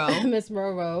Roro. Miss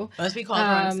Roro. As we call her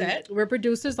on set. We're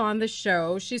producers on the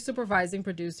show. She's supervising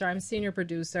producer. I'm senior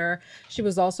producer. She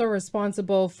was also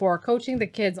responsible for coaching the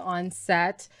kids on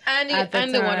set. And at the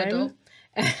one time. adult.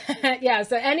 Yeah,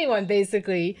 so anyone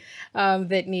basically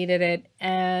that needed it.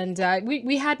 And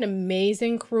we had an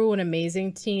amazing crew, an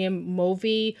amazing team.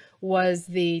 Movi was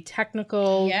the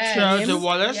technical Yes. Shout out team to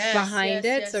Wallace. behind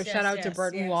it. So shout out to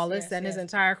Burton Wallace and his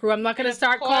entire crew. I'm not going to of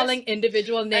start course- calling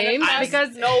individual names course-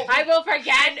 because no. I will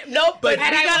forget. Nope, But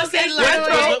and we I gotta will say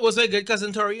Lance was a good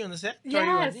cousin Tori on the set.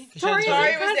 Yes, Tori Tori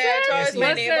Tori was there. Tori Yes, was my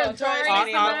yes. neighbor. Listen, Tori was Tori my Our, is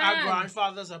neighbor. our man.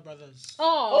 grandfathers are brothers.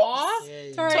 Aw. Yeah,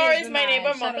 yeah. Tori's the my man. neighbor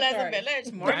Shout from out Pleasant Tori.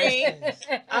 Village.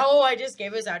 Morning. Oh, I just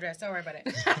gave his address. Don't worry about it.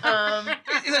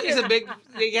 It's a big.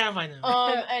 They can't find him.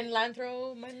 And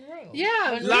Lanthro Monroe.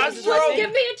 Yeah, Lance just Rowe. give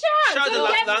me a chance. Shout out I'll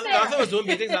get to there. Lance was doing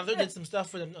big things. Lance did some stuff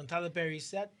for them on Tyler Perry's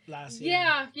set last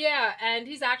year. Yeah, and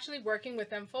he's actually working with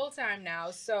them full time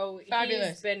now. So Fabulous.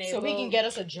 he's been able. So he can get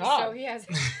us a job. So he has.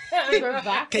 We're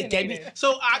Okay, get me. vaccinated.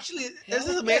 So actually, this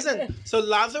is amazing. So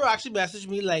Lance actually messaged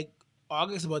me like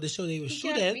August about the show they were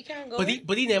shooting. We can't go.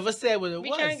 But he never said what it We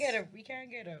was. can't get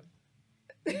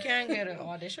an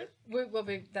audition.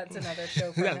 That's another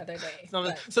show for another day.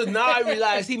 but- So now I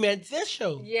realize he meant this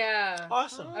show. Yeah.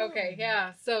 Awesome. Okay.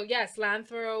 Yeah. So yes,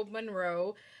 Lanthro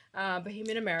Monroe,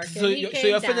 Bohemian American. So, he so came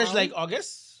you're finished down. like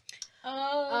August?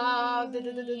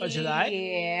 Or July?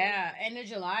 Yeah, end of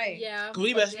July. Yeah. Because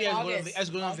we messaged me August. I was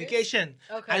going on August? vacation.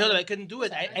 Okay. I told him I couldn't do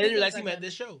it. I didn't realize he meant Okay.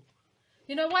 this show.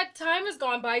 You know what? Time has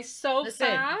gone by so Listen,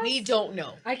 fast. we don't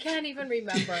know. I can't even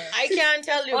remember. I can't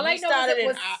tell you. All I we know started is it in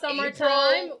was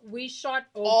summertime. April. We shot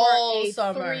over All a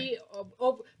summer.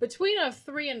 between a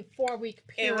 3 and 4 week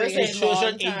It period. was The a show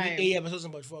long shot time. 8 episodes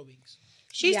in about 4 weeks.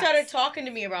 She Yes. started talking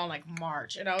to me around like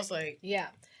March, and I was like, Yeah,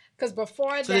 because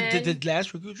before So then, did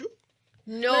Glass recruit you?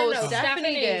 "No, no,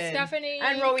 Stephanie did. Stephanie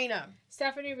and Rowena.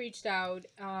 Stephanie reached out,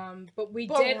 but we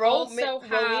But did also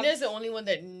have Rowena's the only one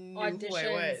that knew who I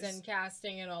auditions was. and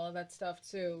casting and all of that stuff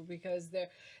too, because the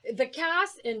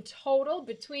cast in total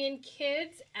between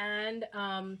kids and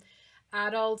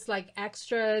adults, like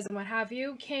extras and what have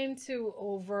you, came to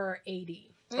over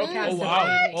 80. Oh, Cast of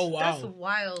wow. 80. Oh, wow. That's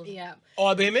wild. Yeah.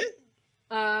 Oh, Bohemian?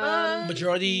 Um,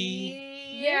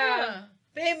 Majority. yeah.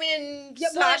 Bahamian Yeah,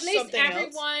 well, at slash least something else.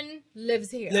 everyone lives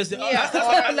here. Listen, Yeah,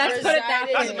 let's put it that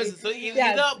residing. way. So either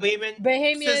Yes.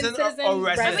 Bahamian citizen, or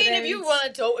resident. I mean, if you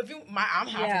want to, I'm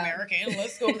half Yeah. American,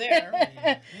 let's go there.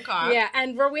 Okay. Yeah,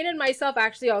 and Rowena and myself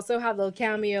actually also have little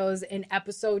cameos in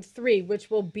episode 3, which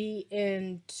will be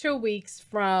in 2 weeks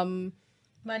from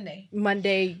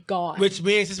Monday gone. Which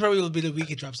means this probably will be the week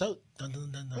it drops out. Dun,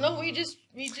 dun, dun, dun. No, we just.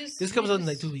 This comes out in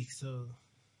like 2 weeks, so.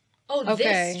 Oh,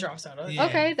 Okay. this drops out. Okay. Yeah.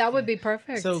 Okay, that would be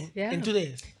perfect. So yeah, in 2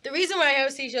 days. The reason why I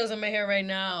have seashells in my hair right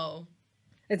now,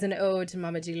 it's an ode to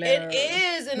Mama G. it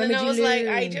is, and then I was like,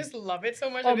 I just love it so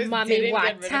much. Oh, I just Mommy didn't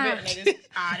get rid of it, and I just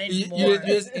added more. You're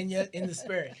just in the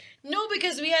spirit. No,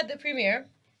 because we had the premiere,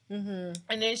 Mm-hmm.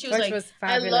 and then she was Which like, was I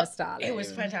fabulous, love. darling. It was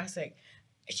fantastic.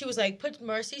 She was like, put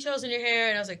more seashells in your hair,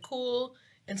 and I was like, cool.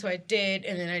 And so I did,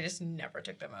 and then I just never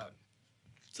took them out.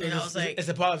 So And I was like, it's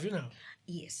a part of you now.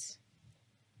 yes.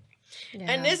 Yeah.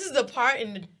 And this is the part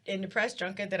in the press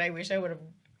junket that I wish I would have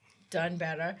done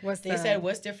better. What's they that? said,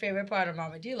 what's their favorite part of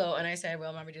Mama Dilo? And I said,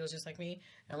 well, Mama Dilo's just like me.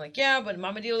 And I'm like, yeah, but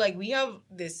Mama Dilo, like, we have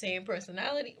the same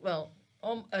personality. Well,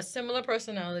 a similar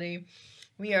personality.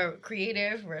 We are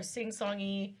creative. We're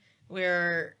sing-songy.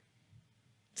 We're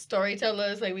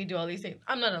storytellers. Like, we do all these things.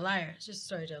 I'm not a liar. It's just a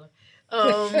storyteller.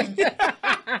 You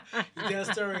tell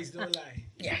stories, don't lie.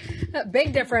 Yeah.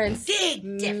 Big difference.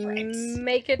 Big difference.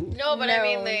 Make it No, but I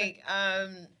mean, known. like,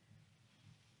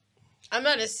 I'm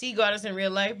not a sea goddess in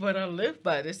real life, but I live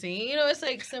by the sea. You know, it's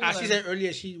like similar. As she said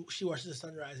earlier, she watches the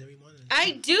sunrise every morning.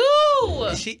 I do.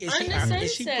 Is she On the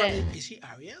sunset. is she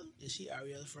Ariel? Is she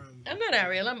Ariel from? I'm not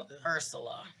Ariel. I'm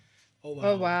Ursula. Oh wow.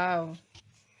 Oh wow,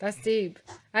 that's deep.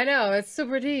 I know, it's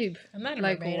super deep. I'm not a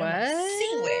Like mermaid. what? I'm a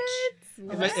sea witch.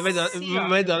 If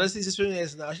my daughter sees this swimming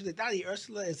is now, she's like, Daddy,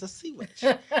 Ursula is a sea witch.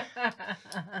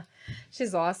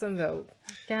 She's awesome though.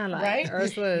 Can't lie. Right?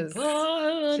 Ursula is.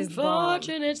 She's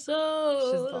Unfortunate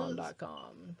soul. She's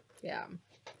bomb.com. Yeah.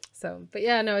 So, but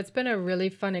yeah, no, it's been a really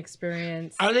fun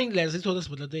experience. I don't think Leslie told us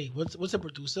what the day. What's a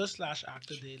producer /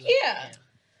 actor day like? Yeah.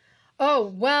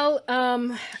 Oh well,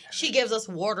 She gives us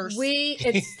waters.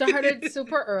 it started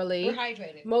super early. We're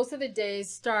hydrated. Most of the days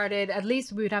started, at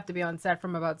least we would have to be on set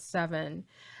from about 7.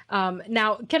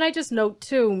 Now, can I just note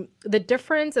too, the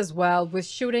difference as well with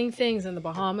shooting things in the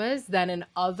Bahamas than in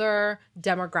other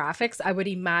demographics. I would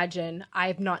imagine,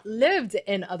 I've not lived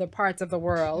in other parts of the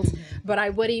world, but I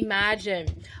would imagine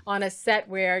on a set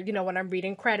where, you know, when I'm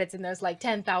reading credits and there's like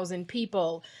 10,000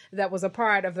 people that was a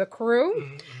part of the crew,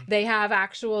 they have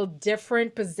actual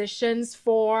different positions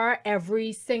for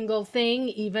every single thing,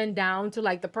 even down to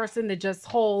like the person that just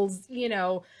holds, you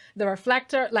know, the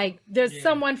reflector. Like there's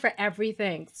someone for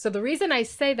everything. So the reason I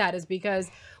say that is because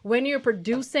when you're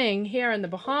producing here in the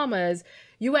Bahamas,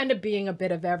 you end up being a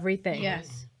bit of everything.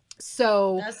 Yes.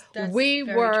 So That's we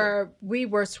very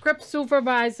were script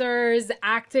supervisors,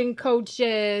 acting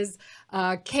coaches,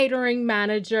 catering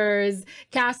managers,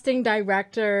 casting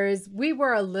directors. We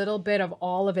were a little bit of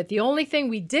all of it. The only thing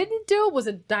we didn't do was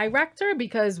a director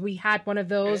because we had one of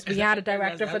those. We had a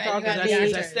director of photography.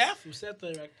 Is that Steph? Was that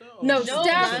the director? Or- No, No,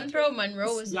 Steph.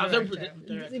 Monroe was the Lanthro director.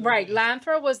 director. Right,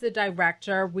 Lanthro was the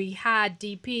director. We had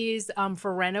DPs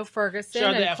for Reno Ferguson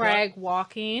Shout out to and F. Craig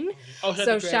Walking. Oh,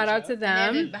 So Craig, shout out to And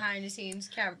then them. behind the scenes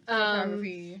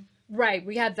photography. Right,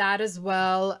 we had that as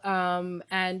well.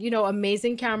 And, you know,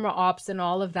 amazing camera ops and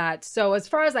all of that. So as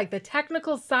far as like the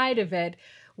technical side of it,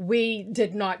 we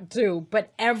did not do,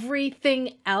 but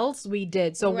everything else we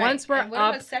did. So Right. once we're And what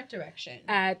up about set direction?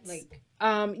 at, like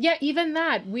yeah, even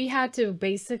that, we had to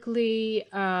basically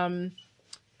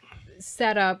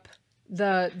set up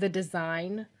the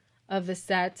design of the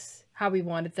sets, how we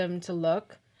wanted them to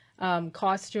look,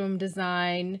 costume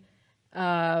design,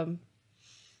 right,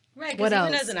 what because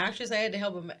even else? as an actress, I had to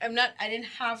help with I didn't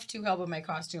have to help with my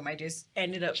costume. I just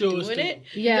ended up Chose doing to. it.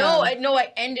 Yeah.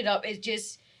 I ended up. It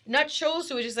just not chose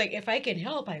to. It's just like if I can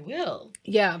help, I will.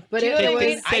 yeah, but Do you know it what I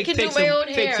was mean? I can do take my some- own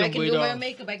take hair. some I can weight do my off. own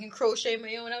makeup. I can crochet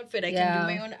my own outfit. I Yeah. can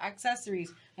do my own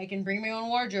accessories. I can bring my own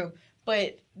wardrobe.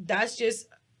 But that's just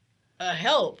a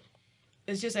help.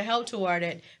 It's just a help toward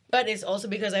it. But it's also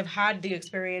because I've had the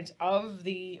experience of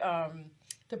the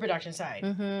production side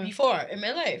before in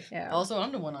my life. Yeah. Also,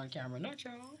 I'm the one on camera, not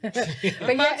y'all. but I'm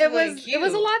yeah, about to, it was like, it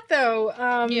was a you. lot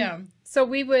though. Yeah. So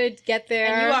we would get there.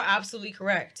 And you are absolutely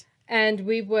correct. And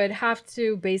we would have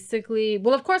to basically,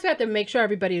 well, of course, we have to make sure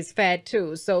everybody is fed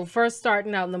too. So first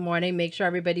starting out in the morning, make sure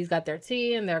everybody's got their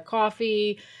tea and their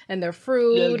coffee and their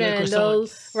fruit and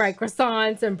those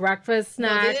croissants and breakfast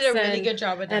snacks. No, they did a really good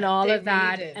job with that. And all They of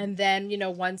that. really did. And then, you know,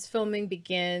 once filming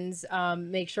begins,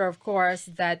 make sure, of course,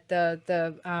 that the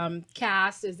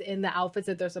cast is in the outfits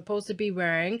that they're supposed to be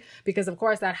wearing, because of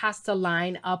course that has to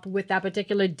line up with that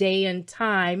particular day and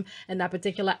time and that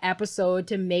particular episode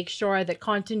to make sure that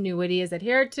continuity is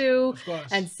adhered to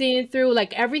and seen through.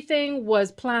 Like everything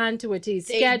was planned to a T.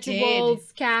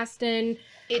 Schedules, casting.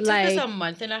 It took us a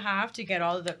month and a half to get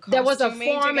all of the costume. There was a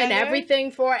form and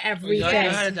everything for everything.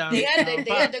 They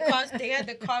had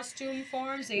the costume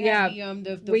forms. They had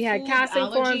the we had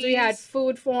casting forms. We had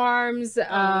food forms.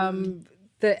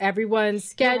 Everyone's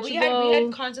schedule. We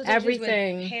had consultations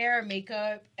everything. With hair,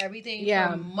 makeup, everything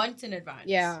for months in advance.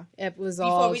 Yeah, it was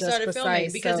before all we just started precise,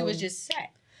 filming because it was just set.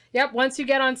 Yep. Once you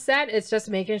get on set, it's just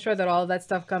making sure that all that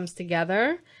stuff comes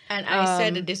together. And I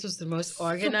said that this was the most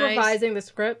organized. Supervising the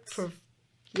script.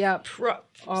 Yep.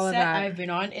 All of that. I've been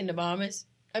on in the Bahamas.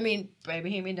 I mean, by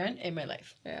Bahamian done in my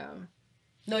life. Yeah.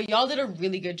 No, y'all did a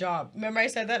really good job. Remember I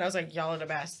said that? I was like, y'all are the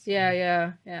best.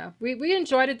 Yeah. We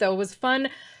enjoyed it though. It was fun.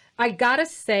 I gotta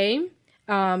say,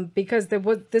 because there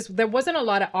wasn't a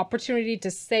lot of opportunity to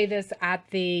say this at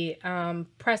the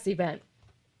press event,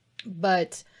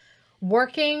 but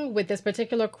working with this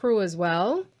particular crew as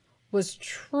well was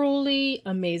truly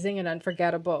amazing and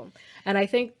unforgettable. And I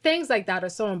think things like that are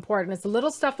so important. It's the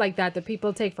little stuff like that that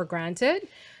people take for granted,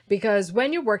 because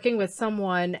when you're working with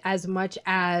someone as much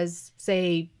as,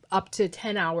 say, up to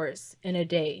 10 hours in a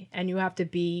day, and you have to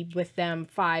be with them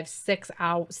 6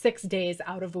 days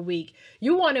out of a week,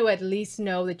 you want to at least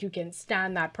know that you can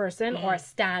stand that person or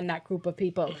stand that group of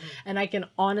people. And I can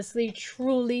honestly,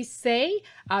 truly say,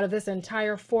 out of this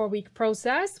entire 4-week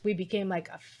process, we became like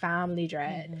a family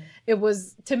dread. It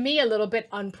was, to me, a little bit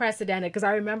unprecedented, because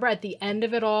I remember at the end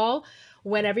of it all,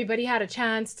 when everybody had a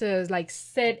chance to like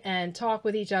sit and talk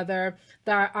with each other,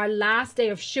 our last day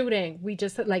of shooting, we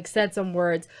just like said some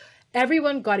words.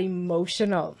 Everyone got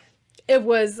emotional. It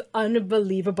was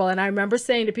unbelievable. And I remember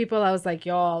saying to people, I was like,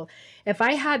 y'all, if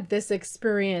I had this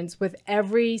experience with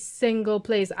every single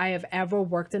place I have ever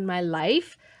worked in my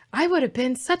life, I would have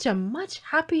been such a much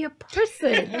happier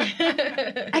person.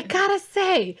 I gotta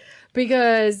say,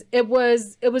 because it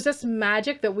was just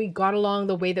magic that we got along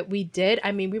the way that we did.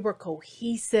 I mean, we were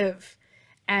cohesive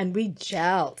and we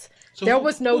gelled. So there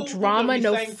was no drama,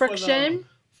 no friction.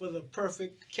 For the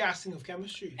perfect casting of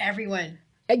chemistry. Everyone.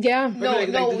 Yeah. No.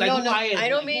 I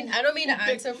don't mean to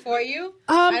answer for you.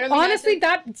 Honestly,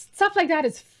 that stuff like that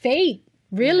is fate.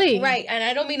 Really? Right. And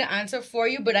I don't mean to answer for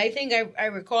you, but I think I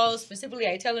recall specifically,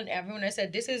 I telling everyone, I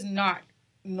said, this is not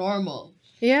normal.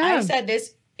 Yeah. I said,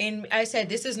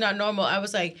 this is not normal. I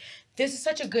was like, this is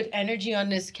such a good energy on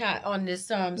this set.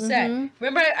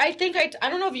 Remember, I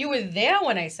don't know if you were there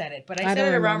when I said it, but I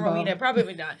said it around Rowena.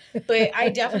 Probably not. But I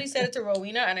definitely said it to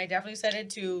Rowena, and I definitely said it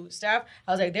to Steph.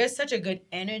 I was like, there's such a good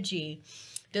energy.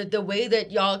 The way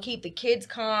that y'all keep the kids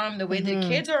calm, the way the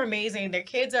kids are amazing. Their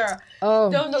kids are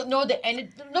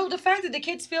the fact that the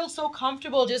kids feel so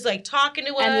comfortable just like talking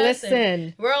to us and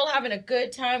listen. We're all having a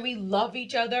good time. We love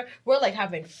each other. We're like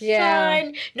having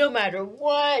fun no matter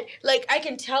what. Like I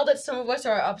can tell that some of us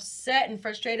are upset and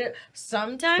frustrated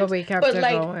sometimes, but we kept it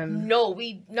going. No,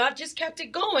 we not just kept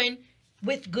it going.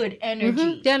 With good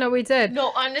energy. Yeah, no, we did.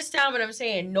 No, understand what I'm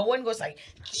saying. No one goes like,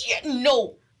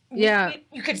 no. Yeah,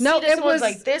 you could see that someone's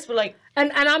like this, but like, and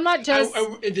I'm not just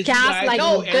cast like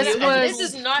no. This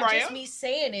is not just me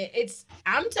saying it. It's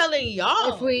I'm telling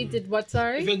y'all. If we did what?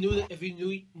 Sorry. If you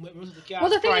knew members of the cast.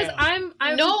 Well, the thing is, I'm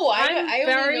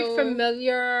very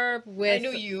familiar with. I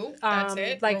knew you. That's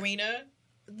it. Like Rowena.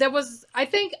 There was, I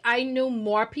think I knew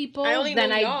more people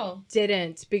than I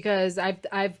didn't, because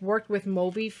I've worked with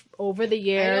Movi over the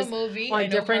years on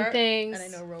different things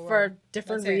for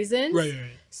different reasons. Right.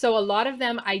 So a lot of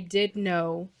them I did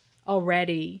know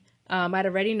already. I'd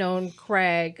already known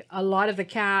Craig. A lot of the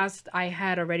cast I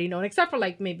had already known, except for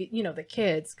like maybe, the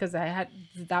kids, because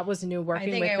that was new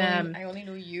working with them. I only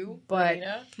knew you, but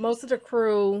Rowena. Most of the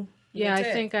crew, I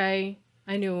think I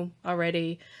knew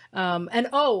already. And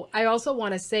I also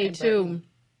want to say too,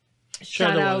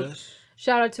 shout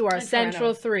out to our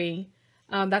Central 3.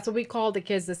 That's what we call the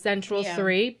kids, the Central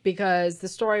 3, because the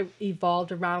story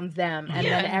evolved around them, and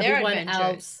then everyone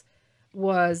else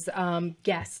was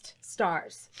guest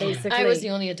stars. Basically, I was the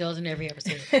only adult in every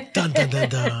episode. Dun dun dun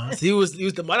dun. So he was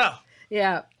the mother.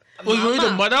 Yeah. Was you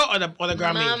the mother or the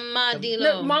grandma? Mama Dilo.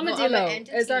 No, Mama I'm an Dilo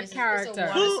entity. is our It's a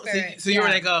character. water spirit. So you were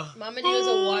like a. Mama Dilo's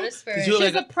a water spirit. You were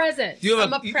She's like a presence. You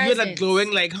I'm a you had that presence.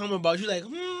 glowing like hum about you like.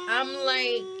 I'm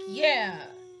like, yeah.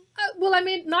 Well, I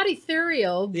mean, not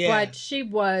ethereal, Yeah. but she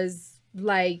was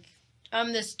like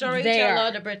I'm the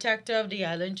storyteller, the protector of the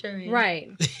island cherry. right.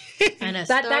 And a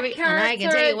That story. And I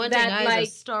can tell you one thing, character I that, is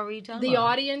a storyteller. The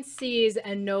audience sees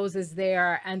and knows is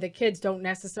there, and the kids don't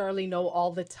necessarily know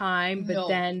all the time, but No,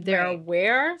 then they're right.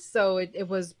 aware. So it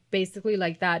was basically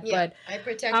like that. Yeah, But I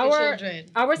protect the our children.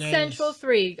 our Nice. central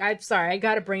three, I'm sorry, I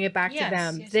got to bring it back Yes, to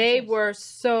them. yes, They yes. were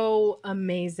so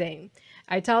amazing.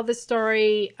 I tell the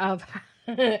story of.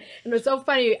 And it's so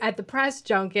funny at the press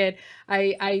junket.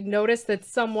 I noticed that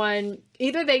someone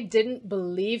either they didn't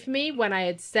believe me when I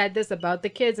had said this about the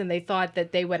kids and they thought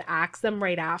that they would ask them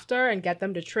right after and get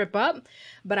them to trip up.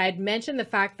 But I'd mentioned the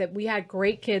fact that we had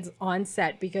great kids on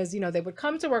set because, you know, they would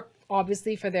come to work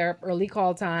obviously for their early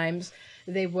call times.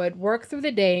 They would work through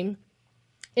the day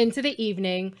into the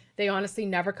evening. They honestly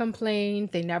never complained.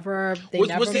 They never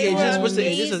What's the ages? What's the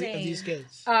moaned. ages of Amazing. these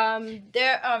kids?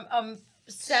 They're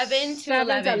 7 to 7 to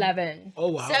 11. 11. Oh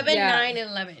wow. 7, Yeah. 9, and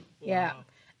 11. Yeah. Wow.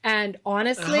 And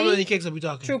honestly, How many kids are we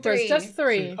talking? troopers, Three. just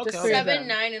three. Okay, Just okay. three of 7, them.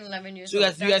 9, and 11 years So you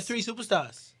old. got 3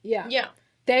 superstars. Yeah. Yeah.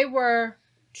 They were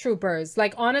troopers.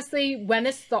 Like, honestly, when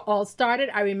this all started,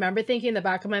 I remember thinking in the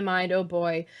back of my mind, oh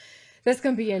boy, this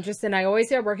can be interesting. I always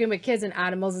hear working with kids and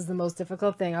animals is the most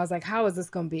difficult thing. I was like, how is this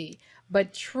going to be?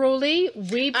 But truly,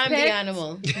 I'm the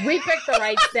animal. We picked the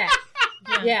right set.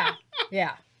 Yeah.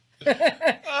 Yeah. But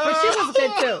she was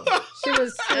good too. She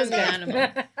was I'm the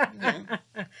good. animal.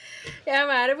 Yeah,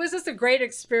 man, it was just a great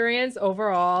experience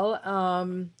overall.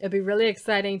 It'd be really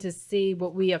exciting to see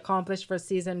what we accomplish for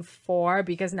season 4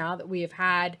 because now that we have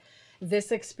had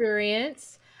this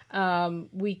experience,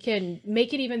 we can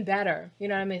make it even better. You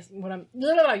know what I mean? You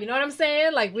know what I'm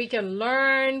saying? Like we can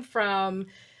learn from.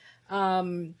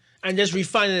 And just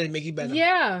refine it and make it better.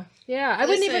 Yeah. I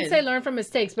wouldn't even Listen. say learn from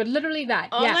mistakes, but literally that.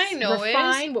 All yes, I know is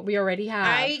refine what we already have.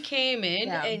 I came in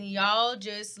Yeah. and y'all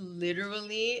just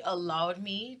literally allowed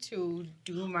me to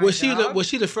do my Was she job. was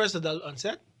she the first adult on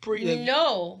set?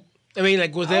 No. I mean,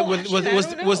 like was there Oh, actually, I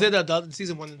don't was know. there the adult in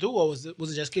season 1 and 2, or was it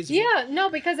just kids? Yeah, no,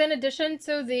 because in addition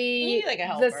to need, like, a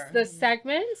helper. the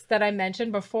segments that I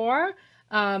mentioned before,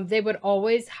 they would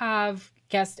always have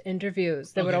guest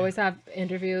interviews. They would Okay. always have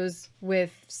interviews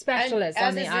with specialists And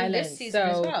on the as is in island. this season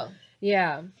as well.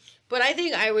 Yeah, But I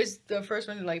think I was the first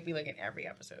one to be in every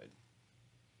episode.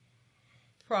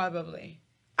 Probably.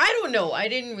 I don't know. I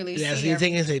didn't really Yeah, see so you're every-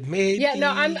 thinking say maybe. yeah. No,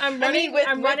 I'm running. I mean, with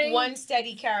running. one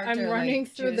steady character. I'm running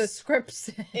through the just- scripts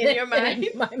In your mind?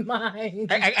 in my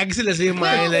mind. I can see the same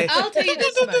Well, mind. Like, I'll tell you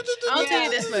this much. I'll tell Yeah.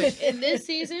 you this much. In this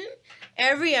season,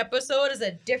 every episode is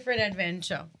a different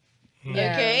adventure.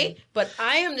 Yeah. Okay? But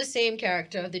I am the same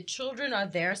character. The children are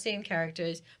their same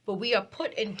characters, but we are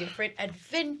put in different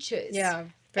adventures. Yeah.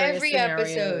 various Every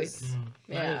scenarios. episode.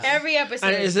 Yeah. Every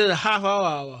episode. and is it a half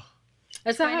hour?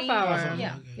 It's a half 20 hour.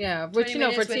 Yeah. Yeah, which 20 you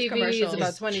know for minutes with TV is commercials.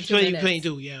 about 22 20, minutes.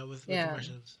 22, yeah, with Yeah.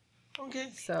 commercials. Okay.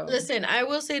 So Listen, I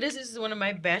will say this is one of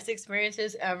my best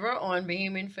experiences ever on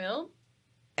Bahamian film.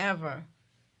 Ever.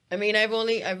 I mean, I've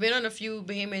been on a few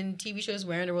Bahamian TV shows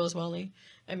wearing the Rose Wally.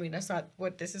 I mean, that's not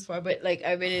what this is for, but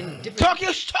I've been in different. Talk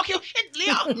your shit,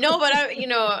 Leo. No,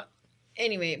 but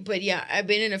anyway, but yeah, I've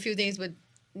been in a few things, but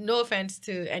no offense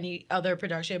to any other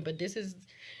production, but this is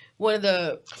one of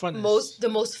the Funnest. the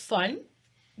most fun,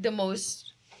 the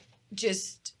most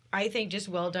just, I think, just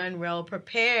well done, well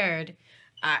prepared.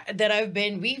 That I've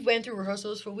been. We went through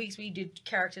rehearsals for weeks. We did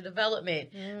character development.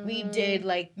 We did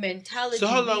mentality. So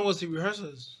how long was the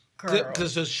rehearsals? Girl.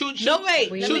 So shoot. No, wait.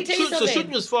 We- Let me Shoot, tell you shoot, so something.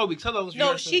 shooting was 4 weeks. How long was No,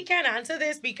 rehearsal? she can't answer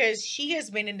this because she has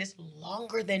been in this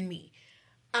longer than me.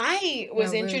 I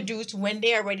was No, really. introduced when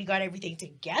they already got everything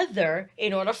together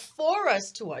in order for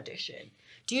us to audition.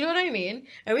 Do you know what I mean?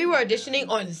 And we were auditioning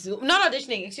on Zoom. Not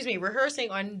auditioning, excuse me,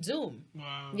 rehearsing on Zoom.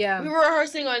 Wow. yeah. We were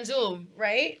rehearsing on Zoom,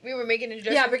 right? We were making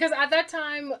introductions. Yeah, because at that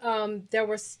time, there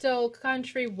were still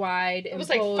countrywide it was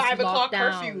imposed 5 o'clock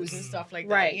lockdowns. curfews and stuff like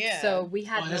that. Right. Yeah. So we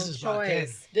had Oh, no this is back then.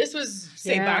 choice. this was,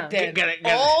 say, Yeah. back then. Get it.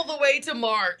 All the way to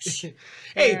March.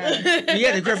 Hey, Yeah.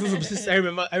 yeah, the curfew from I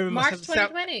remember. March seven-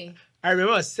 2020. I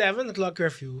remember a 7 o'clock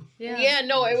curfew. Yeah. Yeah,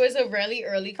 no, it was a really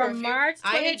early curfew. From March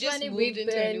I had just 2020, moved we've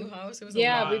into a been- new house. It was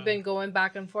Yeah, Wow. we've been going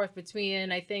back and forth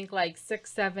between, I think,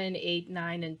 6, 7, 8,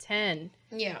 9, and 10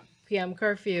 yeah. p.m.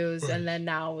 curfews, and then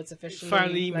now it's officially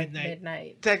Finally, midnight.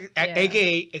 midnight. Yeah.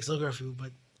 AKA extra curfew,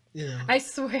 but you know, I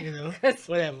swear. you know, 'Cause-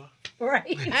 whatever.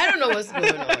 right. I don't know what's going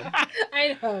on.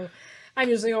 I know. I'm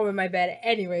usually home in my bed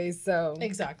anyways, so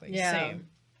Exactly. Yeah. Same.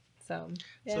 So,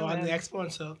 yeah, So our man. next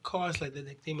sponsor, course, like the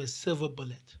nickname is Silver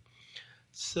Bullet.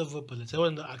 Silver Bullet. So I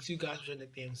want to ask you guys what's your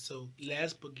nickname. So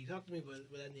Les Boogie, talk to me about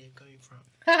where that name coming from.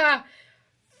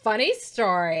 Funny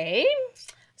story.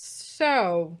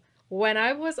 So, when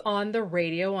I was on the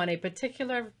radio on a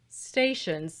particular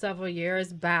station several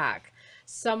years back,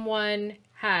 someone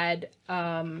had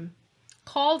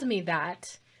called me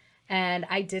that, and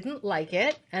I didn't like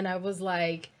it. And I was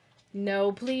like,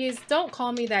 no, please don't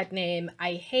call me that name.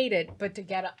 I hate it. But to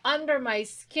get under my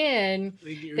skin,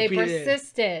 they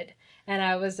persisted. And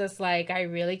I was just like, I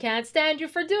really can't stand you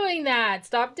for doing that.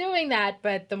 Stop doing that.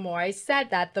 But the more I said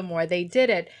that, the more they did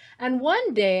it. And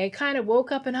one day I kind of woke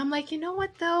up and I'm like, you know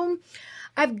what though?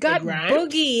 I've got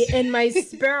boogie in my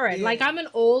spirit. Yeah. Like I'm an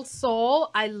old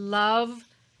soul. I love,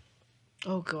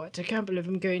 oh God, I can't believe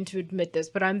I'm going to admit this,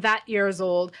 but I'm that years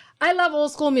old. I love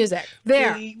old school music.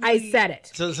 There, Boogie, I boogie. said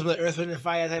it. So some of the Earth, Wind, and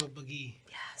Fire type of boogie.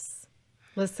 Yes.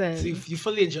 Listen. So you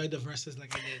fully enjoyed the verses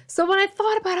like I did. So when I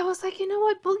thought about it, I was like, you know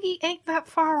what? Boogie ain't that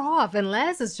far off. And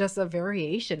Les is just a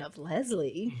variation of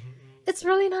Leslie. It's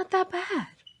really not that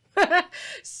bad.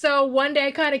 So one day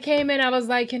I kind of came in. I was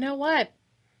like, you know what?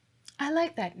 I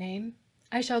like that name.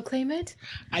 I shall claim it.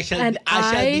 I shall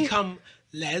become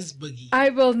Les Boogie. I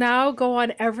will now go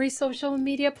on every social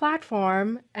media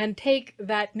platform and take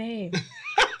that name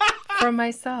for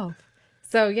myself.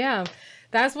 So yeah,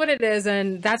 that's what it is.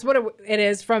 And that's what it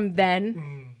is from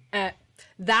then.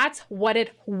 That's what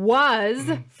it was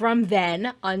from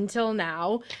then until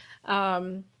now.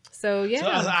 So yeah. So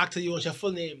as an actor, you want your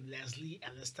full name, Leslie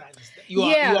Ellis Tynes. You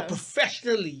are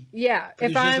professionally. Yeah.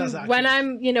 If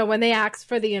when they ask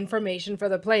for the information for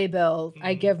the playbill,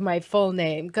 I give my full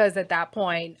name because at that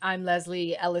point I'm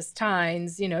Leslie Ellis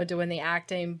Tynes, doing the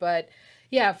acting. But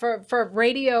yeah, for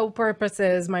radio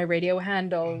purposes, my radio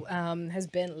handle has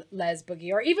been Les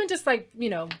Boogie, or even just like,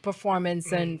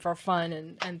 performance and for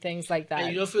fun and things like that.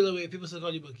 And you don't feel the way people still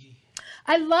call you Boogie.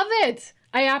 I love it.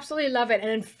 I absolutely love it. And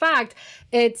in fact,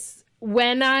 it's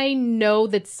when I know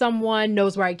that someone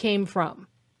knows where I came from,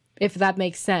 if that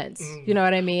makes sense. You know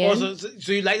what I mean? Also,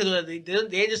 so you like to know that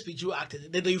they just be true acting.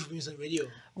 They know you from music and radio.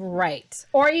 Right.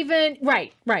 Or even,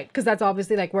 right. Because that's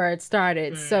obviously like where it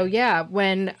started. So yeah,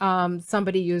 when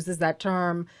somebody uses that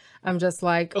term, I'm just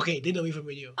like, okay, they know me from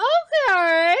radio.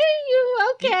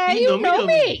 Okay, you know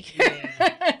me.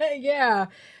 Yeah.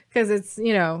 Because it's,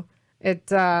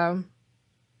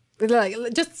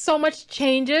 like just so much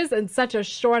changes in such a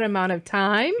short amount of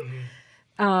time.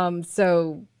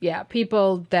 So yeah,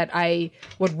 people that I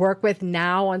would work with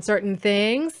now on certain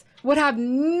things would have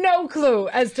no clue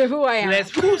as to who I am.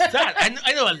 Who's that?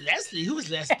 I know a Leslie. Who's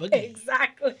Les Boogie?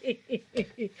 Exactly.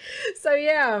 So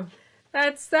yeah,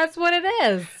 that's what it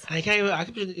is. I can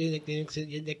put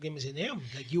your nickname is your name.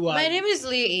 Like you are. My name is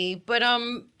Lee, but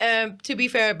to be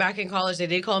fair, back in college they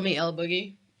did call me El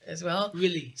Boogie as well.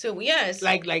 Really? So yes.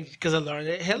 Like because of Lauren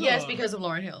Hill? Yes, because of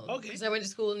Lauren Hill. Okay. Because I went to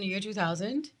school in the year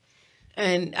 2000,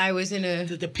 and I was in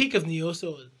the peak of neo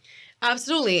soul.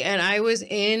 Absolutely, and I was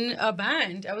in a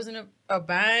band. I was in a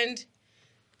band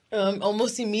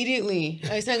almost immediately.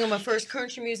 I sang on my first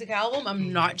country music album.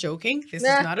 I'm not joking. This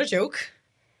is not a joke.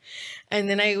 And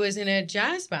then I was in a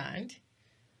jazz band,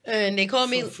 and they called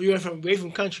me. You went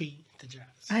from country to jazz.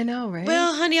 I know, right?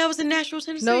 Well, honey, I was in Nashville,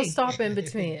 Tennessee. No stop in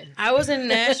between. I was in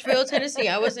Nashville, Tennessee.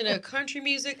 I was in a country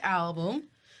music album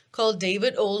called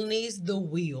David Olney's The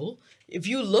Wheel. If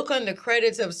you look on the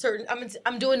credits of certain,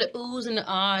 I'm doing the oohs and the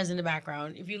ahs in the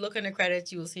background. If you look on the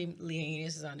credits, you will see Leanne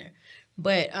is on there.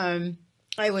 But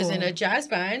I was in a jazz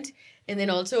band and then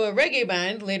also a reggae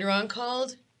band later on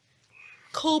called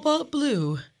Cobalt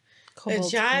Blue. A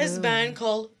jazz band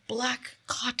called Black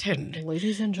Cotton.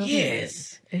 Ladies and gentlemen.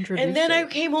 Yes. And then I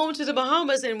came home to the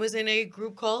Bahamas and was in a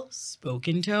group called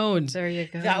Spoken Tones. There you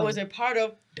go. That was a part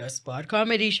of the Spot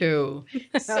Comedy Show.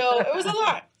 So it was a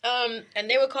lot. And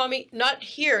they would call me, not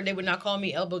here, they would not call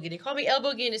me El Boogie. They call me El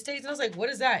Boogie in the States. And I was like, what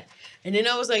is that? And then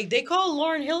I was like, they call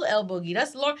Lauryn Hill El Boogie.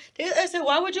 That's Lauren. I said,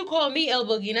 why would you call me El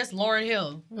Boogie? And that's Lauryn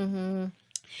Hill. Mm-hmm.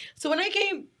 So when I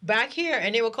came back here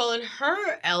and they were calling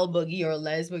her El Boogie or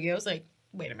Les Boogie, I was like,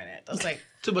 wait a minute. I was like,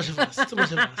 too much of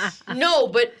us. No,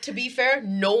 but to be fair,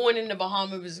 no one in the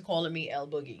Bahamas was calling me El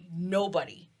Boogie.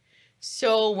 Nobody.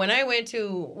 So when I went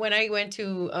to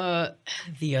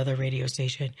the other radio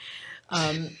station,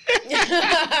 you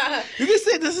can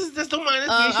say this don't mind.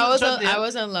 I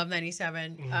was on Love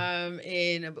 97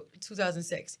 in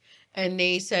 2006, and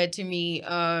they said to me,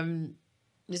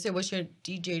 they said, "What's your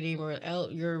DJ name or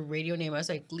your radio name?" I was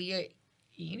like, "Leah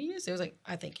Eenius? It was like,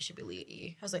 I think it should be Leah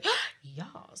E. I was like,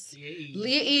 yes. Leah E.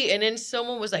 Leah E. And then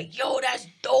someone was like, yo, that's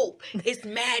dope. It's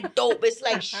mad dope. It's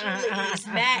like Sheila E. It's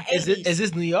mad Is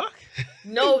this New York?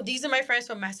 No, these are my friends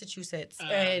from Massachusetts.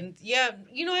 And yeah,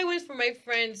 you know, I went for my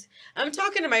friends. I'm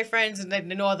talking to my friends and they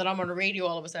know that I'm on the radio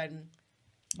all of a sudden.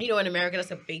 You know, in America,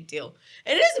 that's a big deal.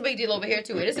 And it is a big deal over here,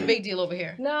 too. It is a big deal over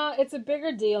here. No, it's a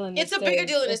bigger deal in the It's States. a bigger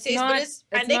deal in the States,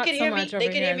 but and they can hear me. They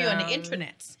can hear me on the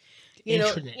intranets. You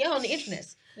know, yeah, on the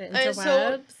intranets. And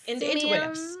so in the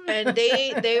interwebs, and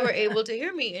they were able to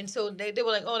hear me, and so they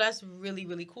were like, "Oh, that's really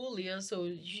really cool, Leah. So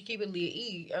you should keep it Leah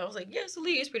E." I was like, "Yeah, so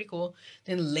Leah is pretty cool."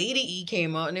 Then Lady E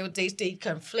came out, and they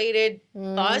conflated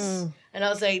us, and I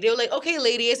was like, they were like, "Okay,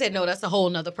 Lady." I said, "No, that's a whole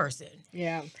nother person."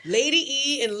 Yeah, Lady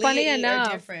E and funny Leah E enough,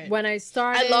 are different. when I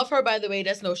started, I love her, by the way.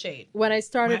 That's no shade. When I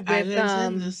started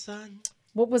with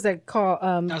what was it called?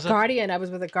 Guardian. I was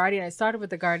with a Guardian. I started with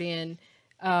the Guardian.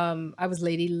 I was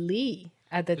Lady Lee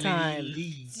at the time.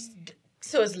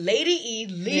 So it's Lady E,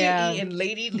 Leah E, and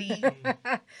Lady Lee.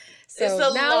 So it's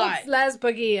a now lot. it's Les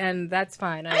Boogie, and that's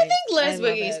fine. I think Les love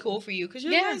Boogie is it. cool for you because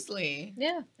you're Yeah. Leslie.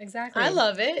 Yeah, exactly. I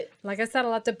love it. Like I said, I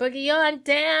love to boogie on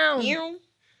down. You.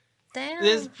 Down.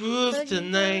 Let's prove boogie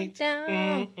tonight.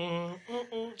 down.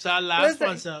 So our last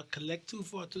Listen. sponsor, Collect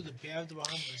 242, the Bear of the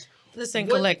Bahamas. Listen,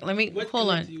 What- Collect. Let me what hold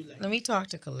Collect on. do you like? Let me talk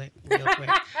to Collect real quick.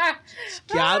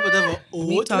 Y'all whatever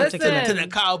old talk to to the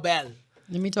cowbell.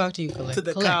 Let me talk to you, Collect. To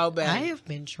the Collect, cowbell. I have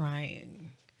been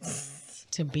trying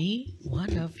to be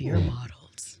one of your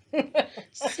models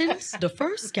since the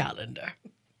first calendar.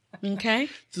 Okay?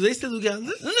 Do they still do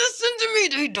calendars? Listen to me.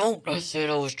 They don't. I said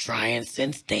I was trying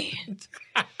since then.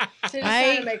 She's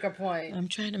trying to make a point. I'm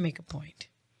trying to make a point.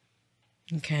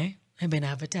 Okay? I've been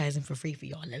advertising for free for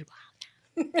y'all a little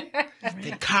while.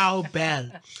 The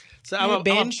cowbell. So I've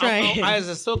been trying. as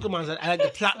a soccer man, I like the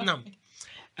platinum.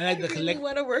 I like the I really collect.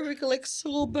 want to work with Collect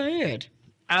so bad.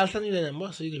 I'll send you the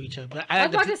number so you can reach out. But I I like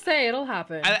was about the, to say it'll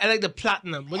happen. I like the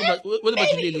platinum. What about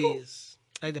you, ladies?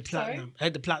 I like the platinum. I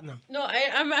like the platinum. No,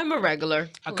 I'm a regular.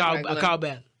 A cowbell.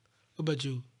 What about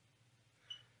you?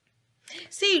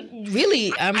 See,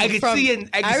 really, I can see in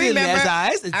Les'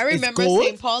 eyes. I remember it's gold.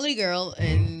 St. Pauli girl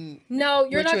and No,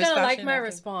 you're not Which was gonna like fashion my icon.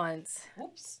 response.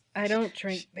 oops. I don't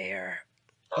drink beer.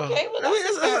 Okay, well, I mean,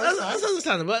 that's a fair that's response.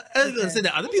 understandable. But I was going to say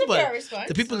the other That's a people, fair response.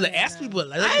 the people that ask people,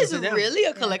 I I like to was say them. really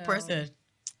a Collect Yeah. person.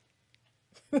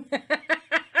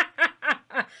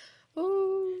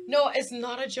 Ooh. No, it's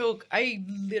not a joke. I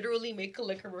literally make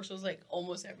Collect commercials like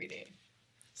almost every day.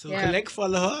 So Yeah. collect,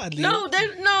 follow her. At least. No, they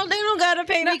don't gotta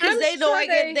pay me No, because I'm they know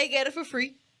sure they get it for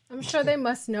free. I'm sure they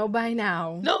must know by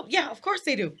now. No, yeah, of course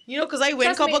they do. You know, because I win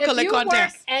Trust a couple me, Collect if you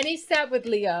contests. work any set with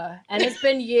Leah, and it's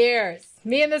been years,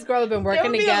 me and this girl have been There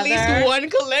working would be together. at least one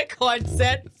Collect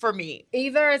concert for me.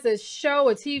 Either as a show,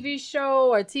 a TV show,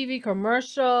 or a TV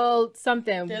commercial,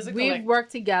 something. There's a We've Collect.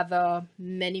 worked together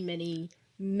many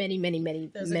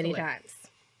There's a Collect. times.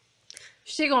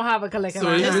 She gonna have a Collect in So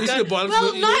her you house. really should bottom-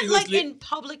 Well, you not know, like sleep. in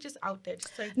public, just out there.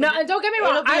 Just like No, and don't get me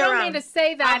wrong. It'll be I don't around. mean to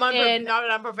say that in not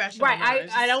that I'm professional. right. no, it's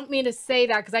just- I don't mean to say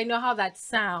that because I know how that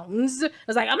sounds. It's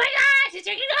like, oh my God, she's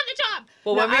taking on the job.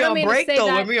 But No, when we I don't on mean to break, say though,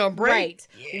 that- when we on break, right?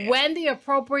 yeah. When the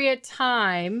appropriate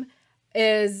time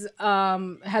is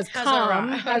has come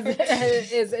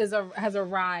has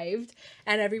arrived,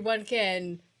 and everyone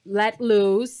can let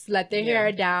loose, let their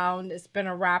hair down. It's been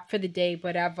a wrap for the day.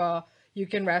 Whatever, you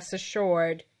can rest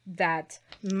assured that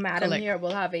Madam Collect. here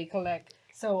will have a Collect.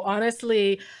 So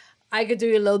honestly, I could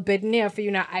do a little bit in here for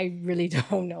you now. I really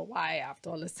don't know why after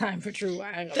all this time for true.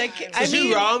 I ain't gonna Like, lie. So I she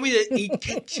mean- wrong me to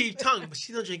eat cheap tongue, but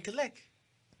she don't drink collect.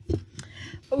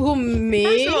 Who, me?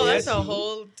 First of all, Yes, that's a you.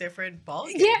 whole different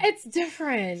ballgame. Yeah, it's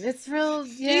different. It's real.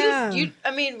 Yeah.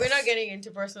 I mean, we're not getting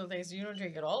into personal things. You don't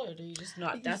drink at all, or do you just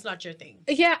not? That's not your thing.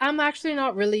 Yeah, I'm actually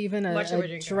not really even a, Much of a a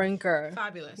drinker. drinker.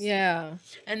 Fabulous. Yeah.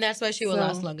 And that's why she will So-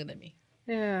 last longer than me.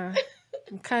 Yeah.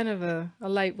 I'm kind of a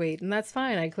lightweight, and that's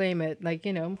fine. I claim it. Like,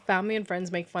 you know, family and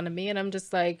friends make fun of me, and I'm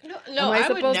just like, No, am I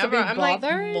would supposed to never. be I'm like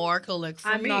bothered? more Collect for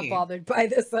I'm me. not bothered by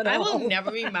this at I all. will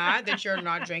never be mad that you're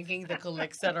not drinking the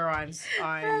Collects that are on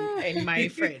in my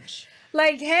fridge.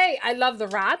 Like, hey, I love the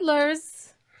Rattlers.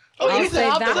 Oh, I'll you say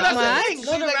love that so that's much. the thing.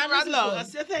 No, She the like Rattlers is Rattler. cool.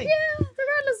 That's the thing. Yeah, the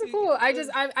Rattlers are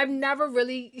cool. I've never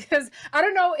really, because I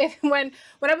don't know if when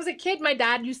I was a kid, my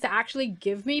dad used to actually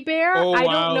give me beer. Oh, I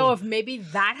wow. don't know if maybe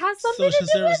that has something Social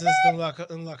to do with services it.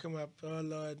 don't lock him up. Oh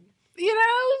Lord. You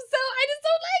know, so I just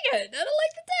don't like it. I don't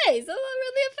like the taste. I'm not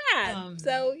really a fan.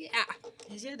 So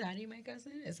yeah, Is your daddy my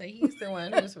cousin? It's like he's the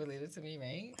one who's related to me,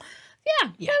 right? yeah.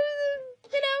 Yeah.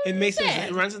 You know, It makes sense. yeah.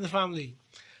 It runs in the family.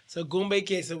 So Goombay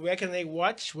Kids. So where can they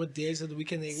watch? What days of the week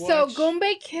can they watch? So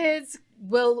Goombay Kids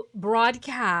will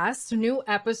broadcast new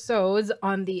episodes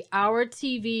on the Our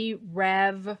TV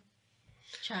Rev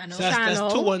Channel. So that's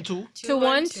channel. 212.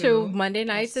 212 Monday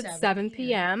nights at 7 7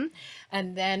 p.m.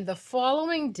 And then the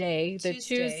following day, the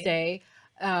Tuesday,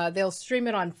 they'll stream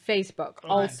it on Facebook,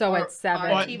 also at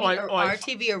 7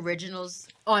 RTV Originals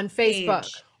on Facebook.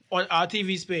 page. On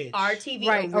RTV's page. RTV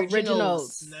Right, Originals.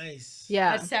 originals. Nice.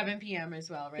 Yeah. At 7 p.m. as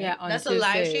well, right? Yeah, on That's a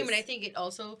live Tuesdays. stream, and I think it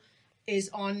also is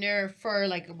on there for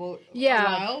like about a Yeah,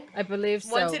 while. I believe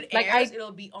so. Once it like airs,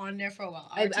 it'll be on there for a while.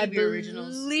 I RTV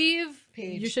Originals. believe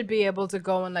page. you should be able to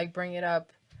go and like bring it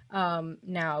up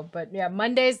now. But yeah,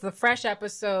 Mondays the fresh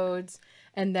episodes,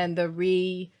 and then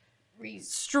the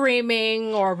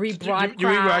streaming or rebroadcast. Why can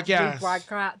I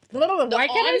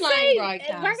online say?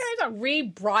 broadcast. Why can I say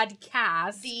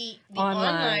rebroadcast? The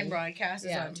Online. online broadcast is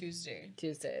Yeah. on Tuesday. At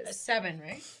Tuesdays. 7,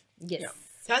 right? Yes.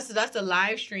 That's the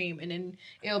live stream, and then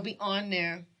it'll be on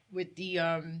there with the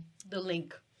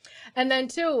link. And then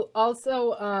too,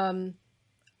 also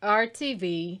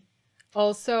RTV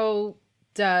also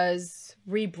does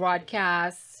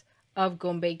rebroadcasts of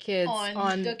Goombay Kids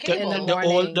On the The, cable. in the the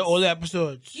mornings. old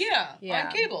episodes. Yeah, Yeah.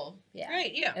 on cable. Yeah.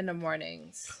 Right, yeah. in the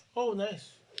mornings. Oh, nice.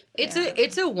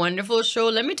 It's a wonderful show.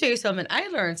 Let me tell you something. I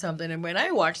learned something, and when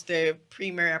I watched the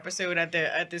premiere episode at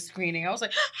the screening, I was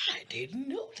like, I didn't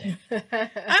know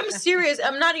that. I'm serious.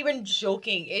 I'm not even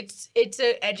joking. It's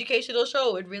an educational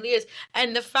show. It really is.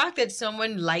 And the fact that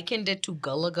someone likened it to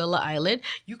Gullah Gullah Island,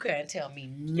 you can't tell me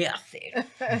nothing.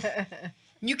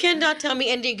 You cannot tell me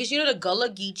anything, because you know the Gullah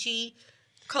Geechee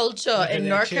culture in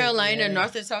North Carolina,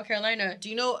 North and South Carolina. Do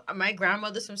you know my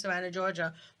grandmother's from Savannah,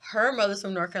 Georgia? Her mother's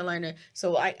from North Carolina.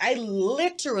 So I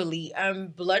literally am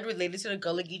blood related to the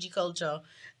Gullah Geechee culture.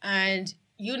 And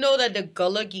you know that the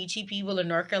Gullah Geechee people in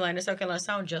North Carolina, South Carolina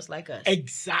sound just like us.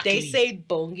 Exactly. They say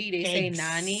bongi, they say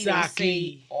nani, they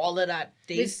say all of that.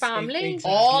 They This say family?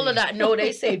 all of that. No,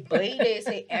 they say boy, they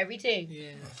say everything. Yeah.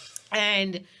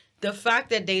 And the fact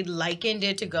that they likened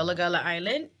it to Gullah Gullah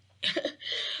Island,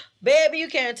 baby, you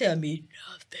can't tell me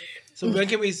nothing. So when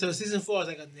can we? So season 4 is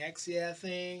like a next year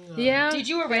thing. Or? Yeah. Did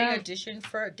you already audition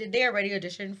for? Did they already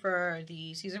audition for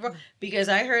the season 4? Because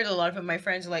I heard a lot of my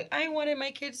friends were like, I wanted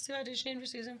my kids to audition for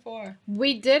season 4.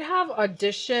 We did have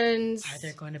auditions. Are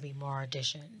there going to be more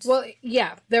auditions? Well,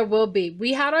 yeah, there will be.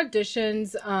 We had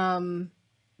auditions.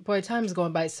 Boy, time's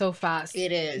going by so fast.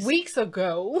 It is. Weeks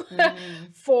ago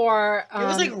for. It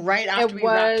was like right after we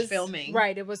wrapped filming.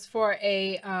 Right. It was for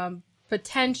a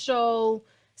potential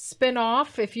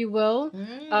spin-off, if you will,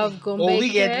 of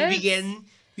Goombay Kids.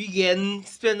 we getting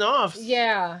spin-offs.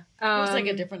 Yeah. It was like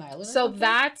a different island. So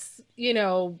that's,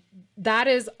 that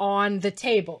is on the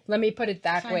table. Let me put it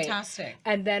that way. Fantastic.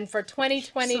 And then for So there's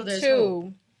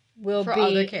 2022, we'll for be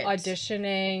other kids.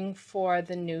 auditioning for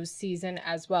the new season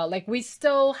as well. Like, we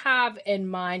still have in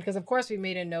mind, because of course we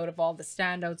made a note of all the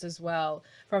standouts as well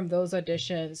from those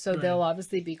auditions. So they'll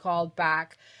obviously be called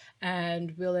back.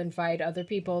 And we'll invite other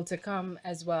people to come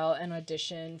as well and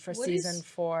audition for season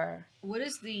 4. What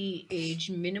is the age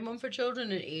minimum for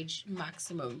children and age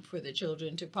maximum for the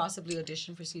children to possibly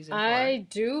audition for season 4? I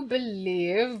do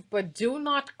believe, but do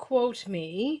not quote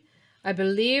me, I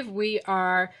believe we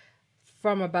are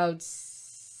from about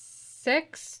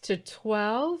 6 to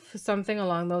 12, something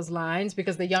along those lines,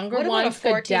 because the younger What about ones a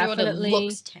could 14-year-old that definitely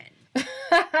looks 10?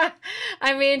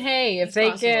 I mean, hey, if It's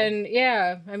they possible.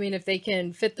 can, if they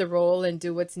can fit the role and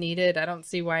do what's needed, I don't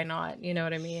see why not. You know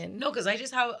what I mean? No, because I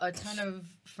just have a ton of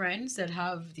friends that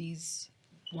have these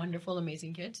wonderful,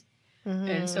 amazing kids.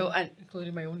 And so,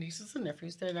 including my own nieces and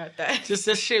nephews, they're not that. Just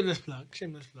a shameless plug.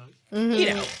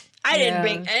 You know, I Yeah.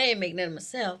 didn't make none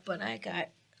myself, but I got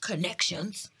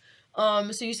connections. So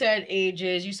you said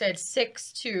ages, you said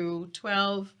 6 to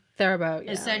 12, They're about,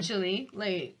 essentially,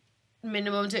 like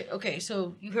minimum to, okay,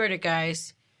 so you heard it,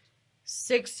 guys.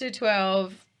 6 to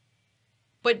 12.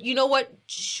 But you know what?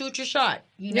 Shoot your shot.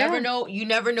 You never know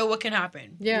what can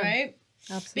happen. Yeah. Right?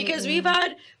 Absolutely. Because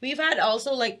we've had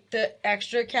also like the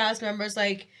extra cast members,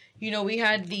 like, we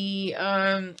had the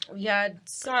we had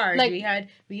Sarge, Like, we had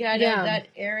that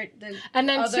Eric, the and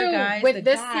then other too, guys, with the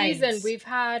this guides. season, we've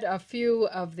had a few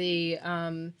of the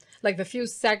like the few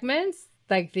segments,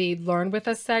 like the Learn With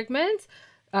Us segments.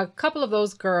 A couple of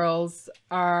those girls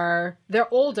they're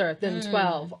older than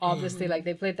 12, obviously. Like,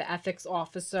 they played the ethics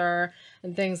officer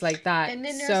and things like that. And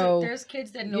then so there's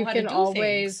kids that know you how can to do always-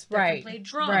 things. That right, can play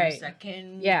drums, right. that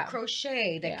can Yeah.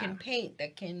 crochet, that Yeah. can paint,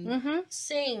 that can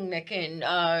sing, that can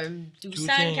do Do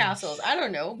sandcastles. I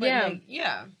don't know, but Yeah.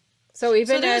 yeah. So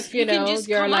even there's- if, you can just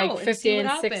you're come like out and see 15, what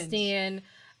happens. 16,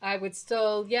 I would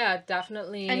still,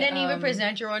 definitely. And then even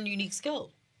present your own unique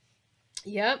skill.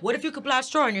 Yep. What if you could plait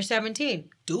straw and you're 17?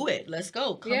 Do it. Let's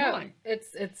go. Come on.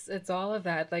 It's all of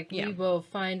that. Like Yeah. we will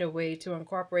find a way to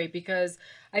incorporate, because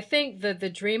I think the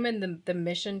dream and the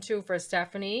mission too for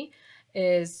Stephanie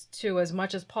is to, as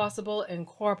much as possible,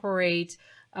 incorporate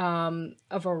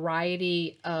a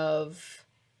variety of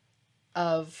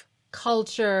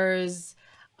cultures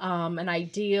and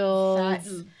ideals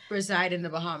That reside in the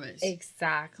Bahamas.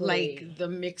 exactly, Like the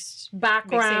mixed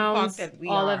backgrounds, mixing pot that we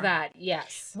all are. of that.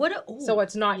 Yes. Ooh, So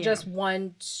it's not yeah. just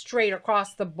one straight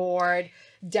across the board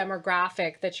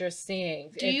demographic that you're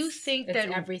seeing. Do you think it's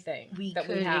that everything we that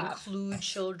could we have? include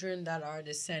children that are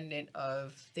descendant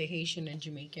of the Haitian and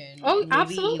Jamaican? Oh, and maybe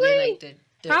absolutely. Even like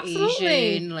the Absolutely.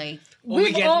 Asian, like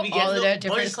We've all- all of their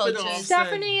different one spin-off cultures.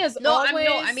 Stephanie is no, always.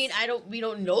 I mean, we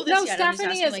don't know this No, yet. I'm just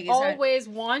Stephanie asking, has like, is that- always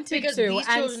wanted because to, these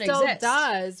and children still exist.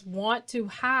 does want to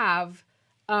have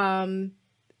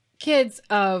kids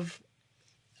of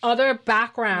other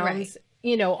backgrounds,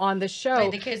 on the show.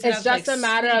 Like the kids that it's have, just like, a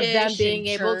matter of them Swedish being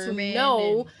and able to German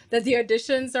know and- that the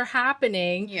auditions are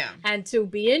happening, Yeah. and to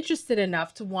be interested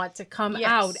enough to want to come Yes.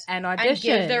 out and audition, and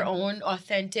give their own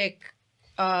authentic,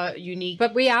 unique.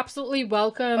 But we absolutely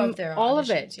welcome Of their all of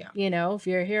it. auditions, yeah. If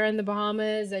you're here in the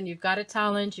Bahamas and you've got a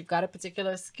talent, you've got a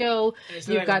particular skill, It's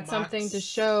you've like a got box. something to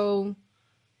show.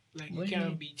 Like you What do you can't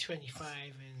mean? be 25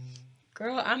 and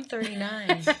Girl, I'm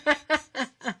 39.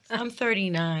 I'm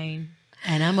 39.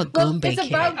 And I'm a Well, Goombay it's kid.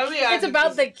 about I mean, it's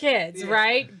about the kids, yeah.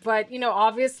 right? But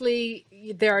obviously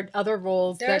there are other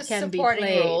roles There's that can be supporting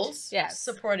played. roles. Yes,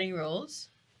 Supporting roles.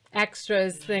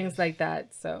 extras, things like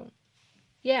that. So,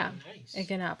 yeah, nice. it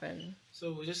can happen.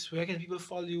 So just where can people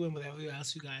follow you and whatever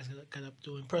else you guys got up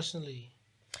doing personally?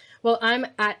 Well, I'm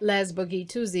at Les Boogie,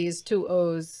 2 Z's, 2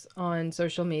 O's on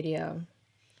social media.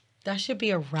 That should be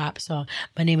a rap song.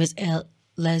 My name is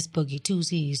Les Boogie, 2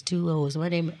 Z's, 2 O's. My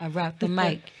name, I rock the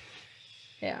mic.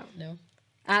 Yeah, No.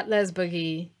 at Les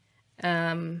Boogie.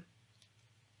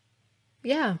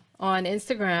 Yeah, on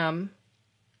Instagram,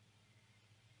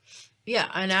 Yeah,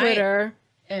 and Twitter.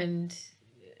 and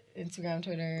Instagram,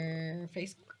 Twitter,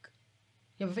 Facebook.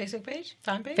 You have a Facebook page?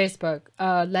 Fan page? Facebook,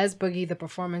 Les Boogie, the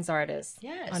performance artist.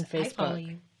 Yes, on I follow Facebook.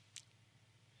 you.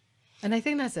 And I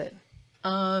think that's it.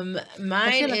 Mine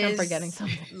like is I'm forgetting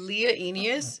something. Leah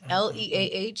Eneas.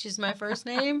 Leah is my first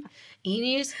name.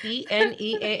 Eneas,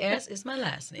 Eneas is my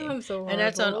last name. I'm so and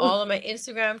that's on horrible. all of my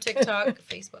Instagram, TikTok,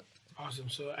 Facebook, Awesome.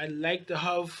 So I'd like to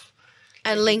have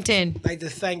and LinkedIn. like to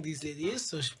thank these ladies.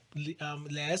 So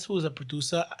Les, who's a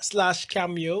producer /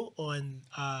 cameo on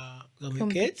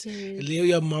Goombay Kids. Leo,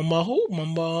 your mama who?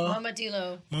 Mama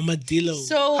Dilo. Mama Dilo.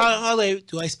 So- how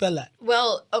do I spell that?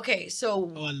 Well, okay, so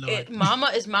Oh, Lord.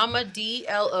 Mama is Mama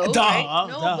DLO, Duh, right?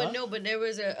 duh. But there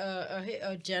was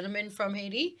a gentleman from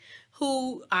Haiti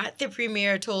who at the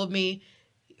premiere told me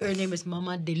her name is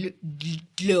Mama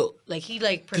Dilo. Like he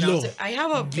pronounced Dilo. it. I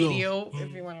have a Dilo. video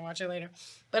if you want to watch it later.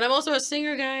 But I'm also a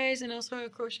singer, guys, and also a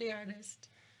crochet artist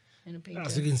and a painter.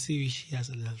 As you can see, she has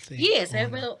a little thing. Yes, I have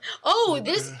on my her. little. Oh,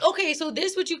 this. Okay, so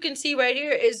this what you can see right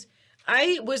here is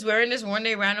I was wearing this one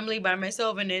day randomly by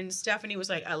myself, and then Stephanie was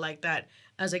like, "I like that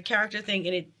as a character thing,"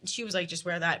 and she was like, "Just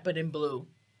wear that, but in blue."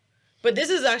 But this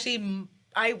is actually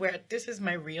this is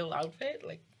my real outfit.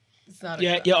 Like it's not.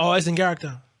 Yeah, you're always in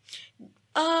character.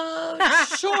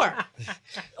 Sure.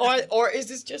 or is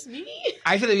this just me?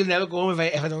 I feel like we'll never go home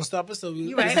if I don't stop it. So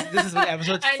You right. this is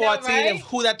episode I know, 14 right? of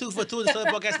Who That 2 for 2, the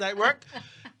Southern Podcast Network.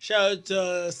 Shout out to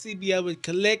CBL with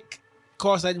Kalik,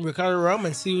 Courtside and Ricardo Rum,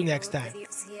 and see you next time.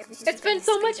 It's been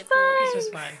so much fun. This was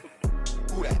fun.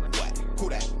 Who that what? Who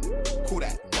that? Who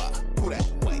that what? Who that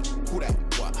wait? Who that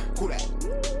what? Who that?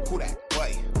 Who that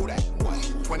wait? Who that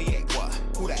wait? 28 what?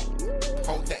 Who that?